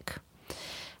stomach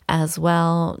as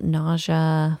well,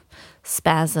 nausea,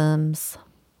 spasms,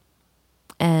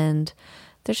 and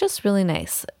they're just really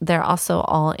nice. They're also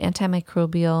all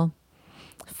antimicrobial,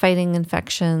 fighting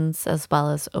infections as well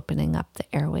as opening up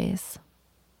the airways.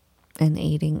 and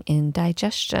aiding in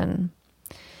digestion.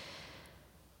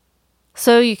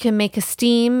 So you can make a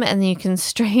steam and you can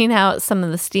strain out some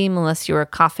of the steam unless you were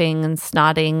coughing and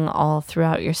snotting all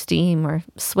throughout your steam or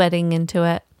sweating into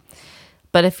it.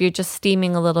 But if you're just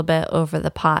steaming a little bit over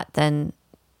the pot, then,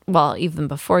 well, even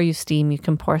before you steam, you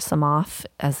can pour some off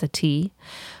as a tea.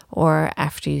 Or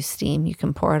after you steam, you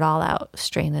can pour it all out,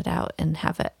 strain it out, and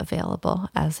have it available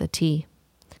as a tea.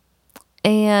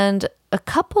 And a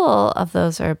couple of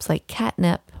those herbs like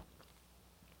catnip,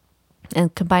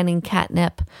 and combining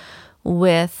catnip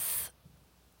with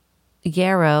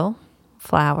yarrow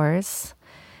flowers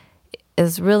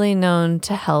is really known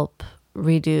to help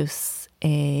reduce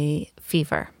a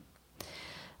fever,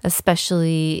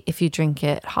 especially if you drink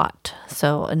it hot.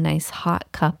 So a nice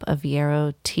hot cup of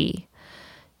yarrow tea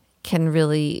can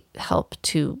really help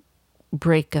to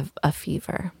break a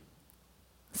fever,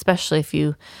 especially if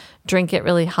you drink it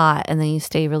really hot and then you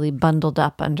stay really bundled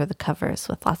up under the covers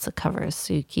with lots of covers.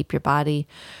 So you keep your body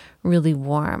really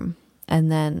warm,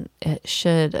 and then it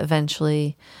should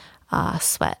eventually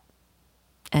sweat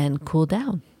and cool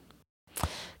down.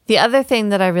 The other thing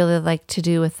that I really like to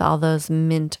do with all those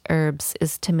mint herbs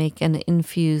is to make an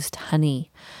infused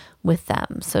honey with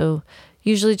them. So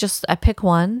usually I pick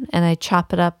one and I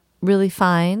chop it up really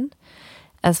fine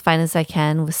as I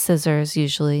can with scissors,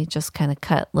 usually just kind of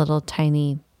cut little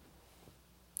tiny,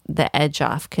 the edge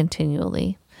off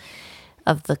continually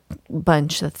of the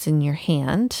bunch that's in your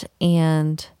hand,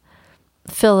 and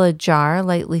fill a jar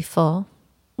lightly full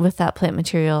with that plant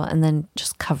material, and then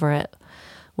just cover it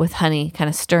with honey, kind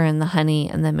of stir in the honey,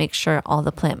 and then make sure all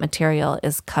the plant material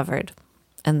is covered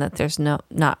and that there's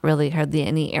not really hardly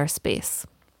any airspace.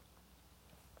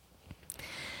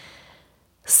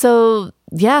 So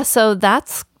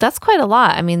that's quite a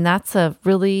lot. I mean, that's a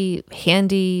really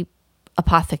handy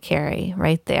apothecary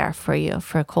right there for you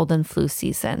for a cold and flu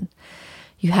season.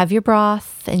 You have your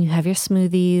broth and you have your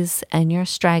smoothies and your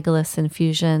astragalus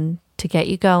infusion to get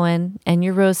you going, and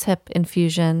your rosehip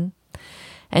infusion.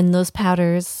 And those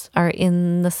powders are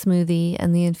in the smoothie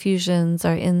and the infusions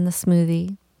are in the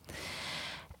smoothie.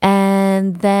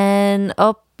 And then,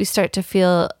 you start to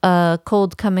feel a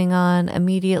cold coming on,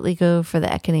 immediately go for the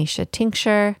echinacea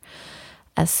tincture.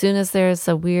 As soon as there's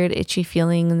a weird itchy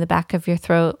feeling in the back of your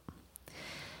throat.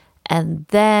 And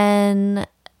then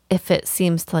if it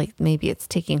seems to like maybe it's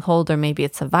taking hold or maybe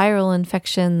it's a viral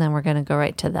infection, then we're going to go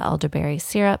right to the elderberry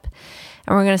syrup.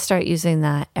 And we're going to start using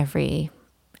that every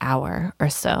hour or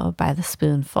so by the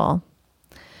spoonful.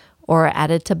 Or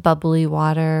added to bubbly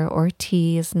water or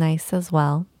tea is nice as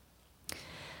well.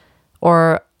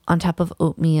 Or on top of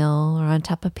oatmeal or on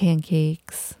top of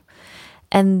pancakes.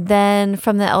 And then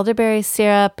from the elderberry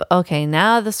syrup, okay,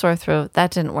 now the sore throat,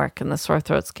 that didn't work and the sore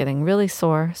throat's getting really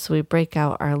sore. So we break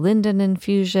out our linden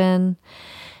infusion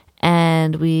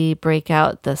and we break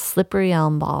out the slippery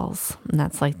elm balls. And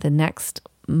that's like the next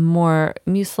more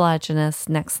mucilaginous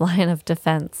next line of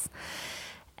defense.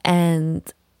 And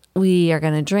we are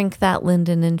going to drink that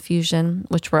linden infusion,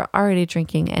 which we're already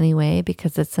drinking anyway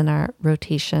because it's in our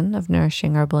rotation of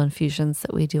nourishing herbal infusions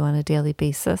that we do on a daily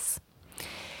basis.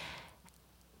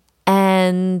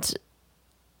 And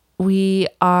we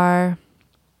are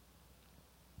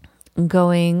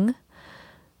going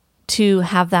to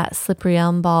have that slippery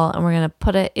elm ball, and we're going to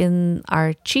put it in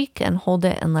our cheek and hold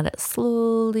it and let it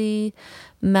slowly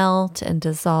melt and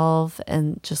dissolve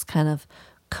and just kind of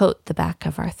coat the back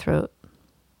of our throat.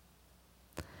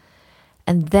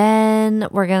 And then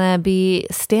we're going to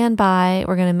stand by.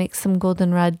 We're going to make some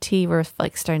goldenrod tea. We're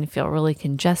like starting to feel really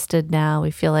congested now.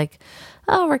 We feel like,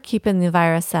 we're keeping the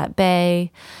virus at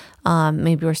bay.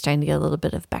 Maybe we're starting to get a little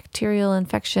bit of bacterial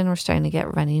infection. We're starting to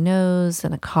get runny nose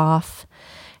and a cough.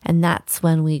 And that's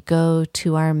when we go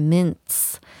to our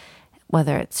mints,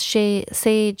 whether it's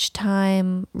sage,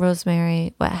 thyme,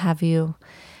 rosemary, what have you.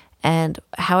 And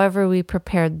however we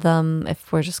prepared them,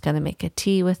 if we're just going to make a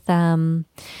tea with them,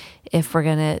 if we're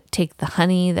going to take the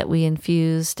honey that we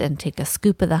infused and take a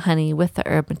scoop of the honey with the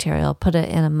herb material, put it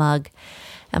in a mug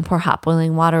and pour hot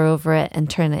boiling water over it and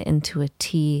turn it into a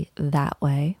tea that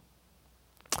way.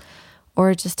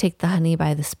 Or just take the honey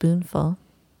by the spoonful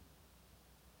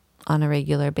on a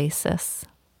regular basis.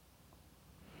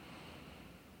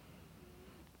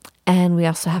 And we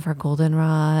also have our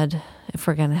goldenrod. If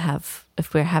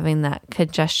we're having that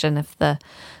congestion, if the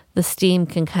steam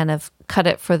can kind of cut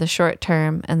it for the short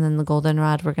term, and then the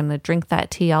goldenrod, we're going to drink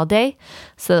that tea all day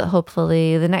so that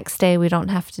hopefully the next day we don't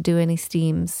have to do any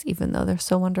steams, even though they're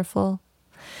so wonderful.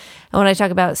 And when I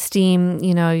talk about steam,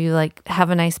 you like have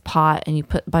a nice pot and you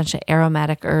put a bunch of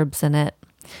aromatic herbs in it,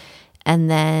 and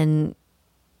then,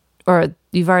 or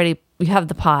you have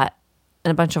the pot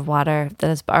in a bunch of water that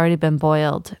has already been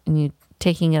boiled, and you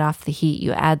taking it off the heat,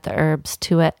 you add the herbs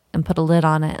to it and put a lid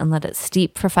on it and let it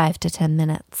steep for 5 to 10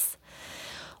 minutes.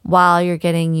 While you're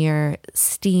getting your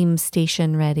steam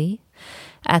station ready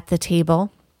at the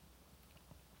table,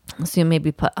 so you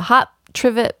maybe put a hot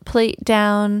trivet plate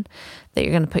down that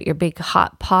you're going to put your big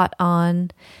hot pot on,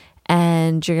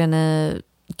 and you're going to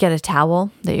get a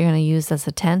towel that you're going to use as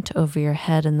a tent over your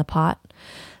head in the pot.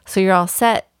 So you're all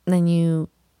set, and then you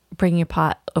bring your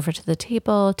pot over to the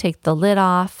table, take the lid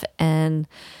off, and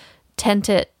tent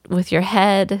it with your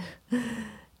head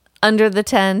under the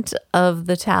tent of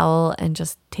the towel, and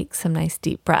just take some nice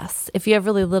deep breaths. If you have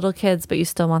really little kids, but you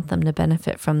still want them to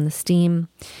benefit from the steam,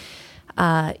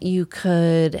 you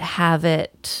could have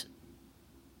it,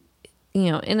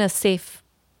 in a safe,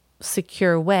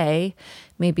 secure way,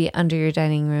 maybe under your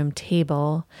dining room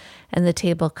table, and the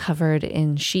table covered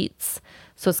in sheets.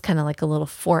 So it's kind of like a little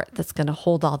fort that's going to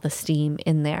hold all the steam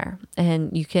in there.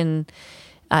 And you can,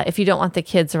 if you don't want the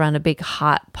kids around a big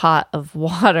hot pot of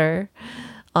water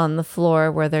on the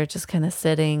floor where they're just kind of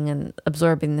sitting and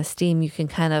absorbing the steam, you can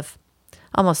kind of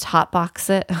almost hotbox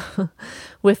it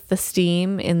with the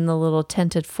steam in the little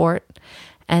tented fort.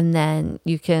 And then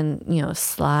you can,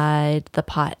 slide the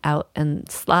pot out and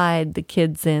slide the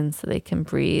kids in so they can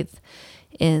breathe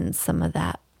in some of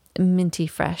that minty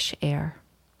fresh air.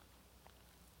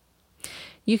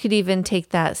 You could even take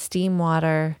that steam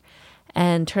water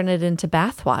and turn it into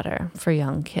bath water for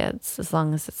young kids, as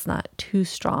long as it's not too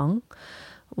strong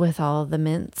with all the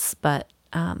mints. But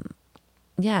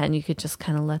and you could just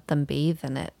kind of let them bathe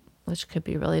in it, which could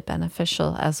be really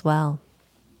beneficial as well.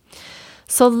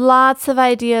 So lots of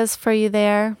ideas for you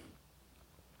there.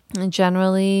 And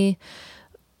generally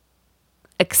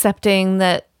accepting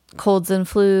that colds and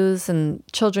flus and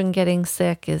children getting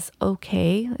sick is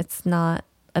okay. It's not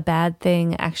a bad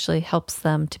thing. It actually helps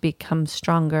them to become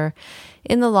stronger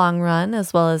in the long run,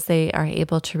 as well as they are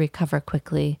able to recover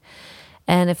quickly.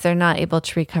 And if they're not able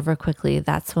to recover quickly,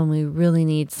 that's when we really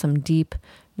need some deep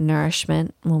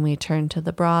nourishment, when we turn to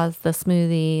the broths, the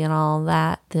smoothie and all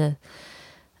that, the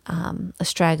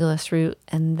astragalus root.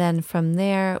 And then from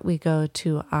there, we go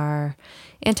to our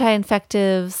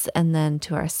anti-infectives and then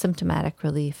to our symptomatic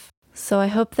relief. So I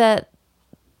hope that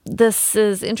this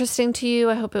is interesting to you.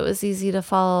 I hope it was easy to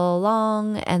follow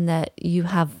along, and that you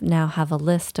now have a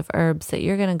list of herbs that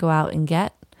you're going to go out and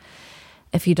get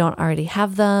if you don't already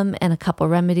have them, and a couple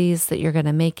remedies that you're going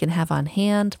to make and have on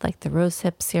hand, like the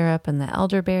rosehip syrup and the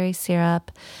elderberry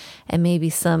syrup, and maybe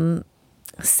some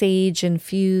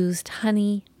sage-infused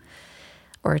honey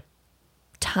or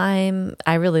thyme.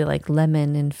 I really like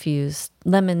lemon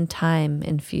thyme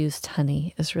infused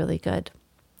honey is really good.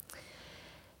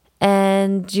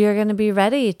 And you're going to be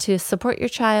ready to support your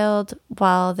child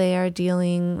while they are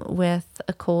dealing with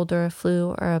a cold or a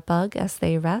flu or a bug as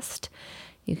they rest.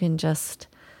 You can just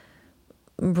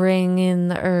bring in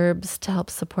the herbs to help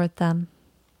support them.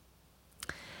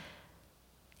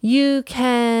 You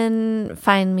can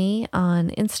find me on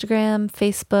Instagram,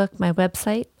 Facebook, my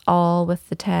website, all with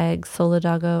the tag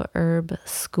Solidago Herb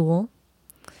School.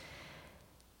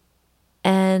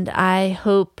 And I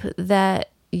hope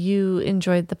that you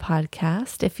enjoyed the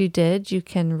podcast. If you did, you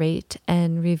can rate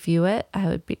and review it. I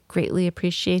would greatly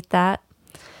appreciate that.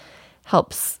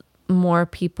 Helps more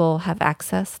people have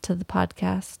access to the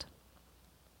podcast.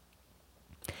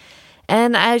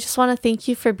 And I just want to thank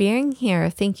you for being here.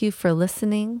 Thank you for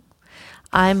listening.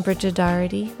 I'm Bridget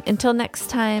Doherty. Until next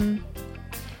time,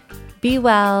 be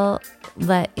well,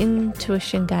 let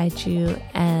intuition guide you,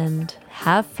 and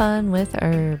have fun with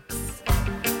herbs.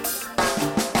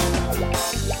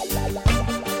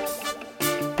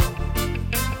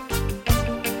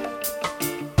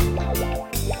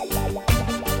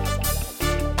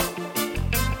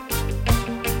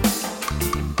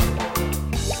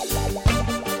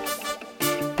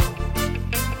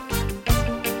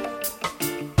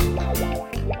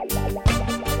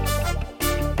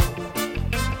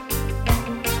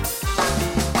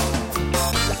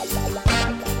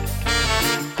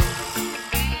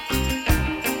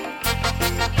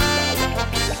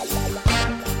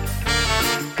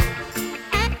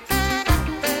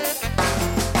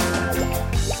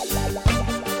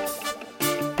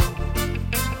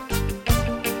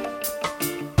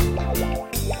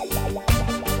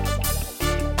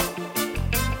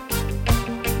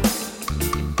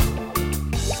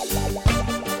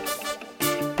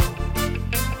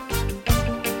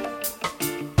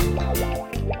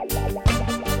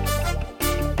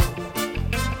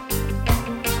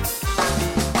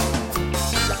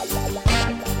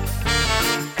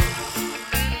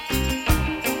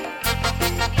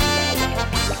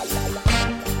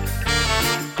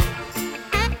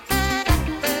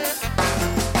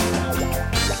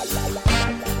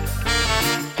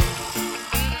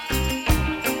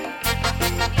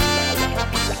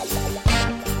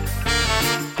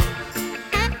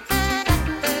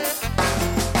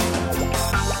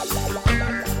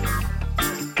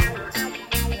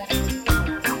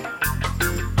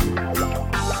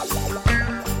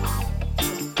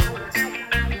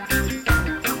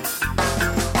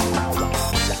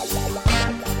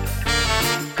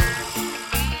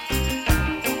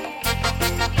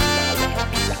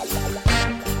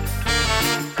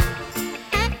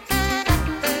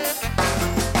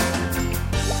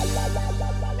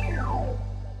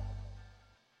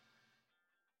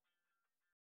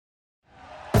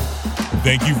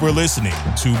 Thank you for listening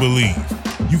to Believe.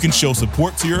 You can show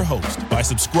support to your host by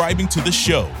subscribing to the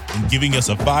show and giving us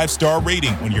a 5-star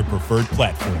rating on your preferred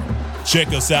platform. Check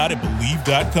us out at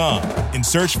Believe.com and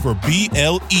search for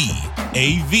BLEAV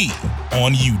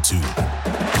on YouTube.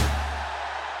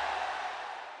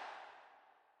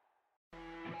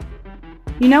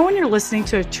 You know when you're listening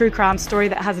to a true crime story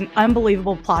that has an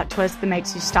unbelievable plot twist that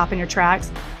makes you stop in your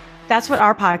tracks? That's what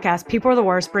our podcast, People Are the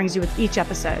Worst, brings you with each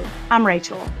episode. I'm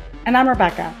Rachel. And I'm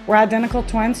Rebecca. We're identical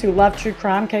twins who love true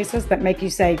crime cases that make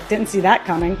you say, didn't see that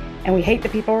coming, and we hate the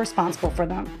people responsible for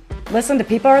them. Listen to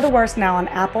People Are the Worst now on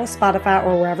Apple, Spotify,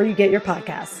 or wherever you get your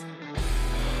podcasts.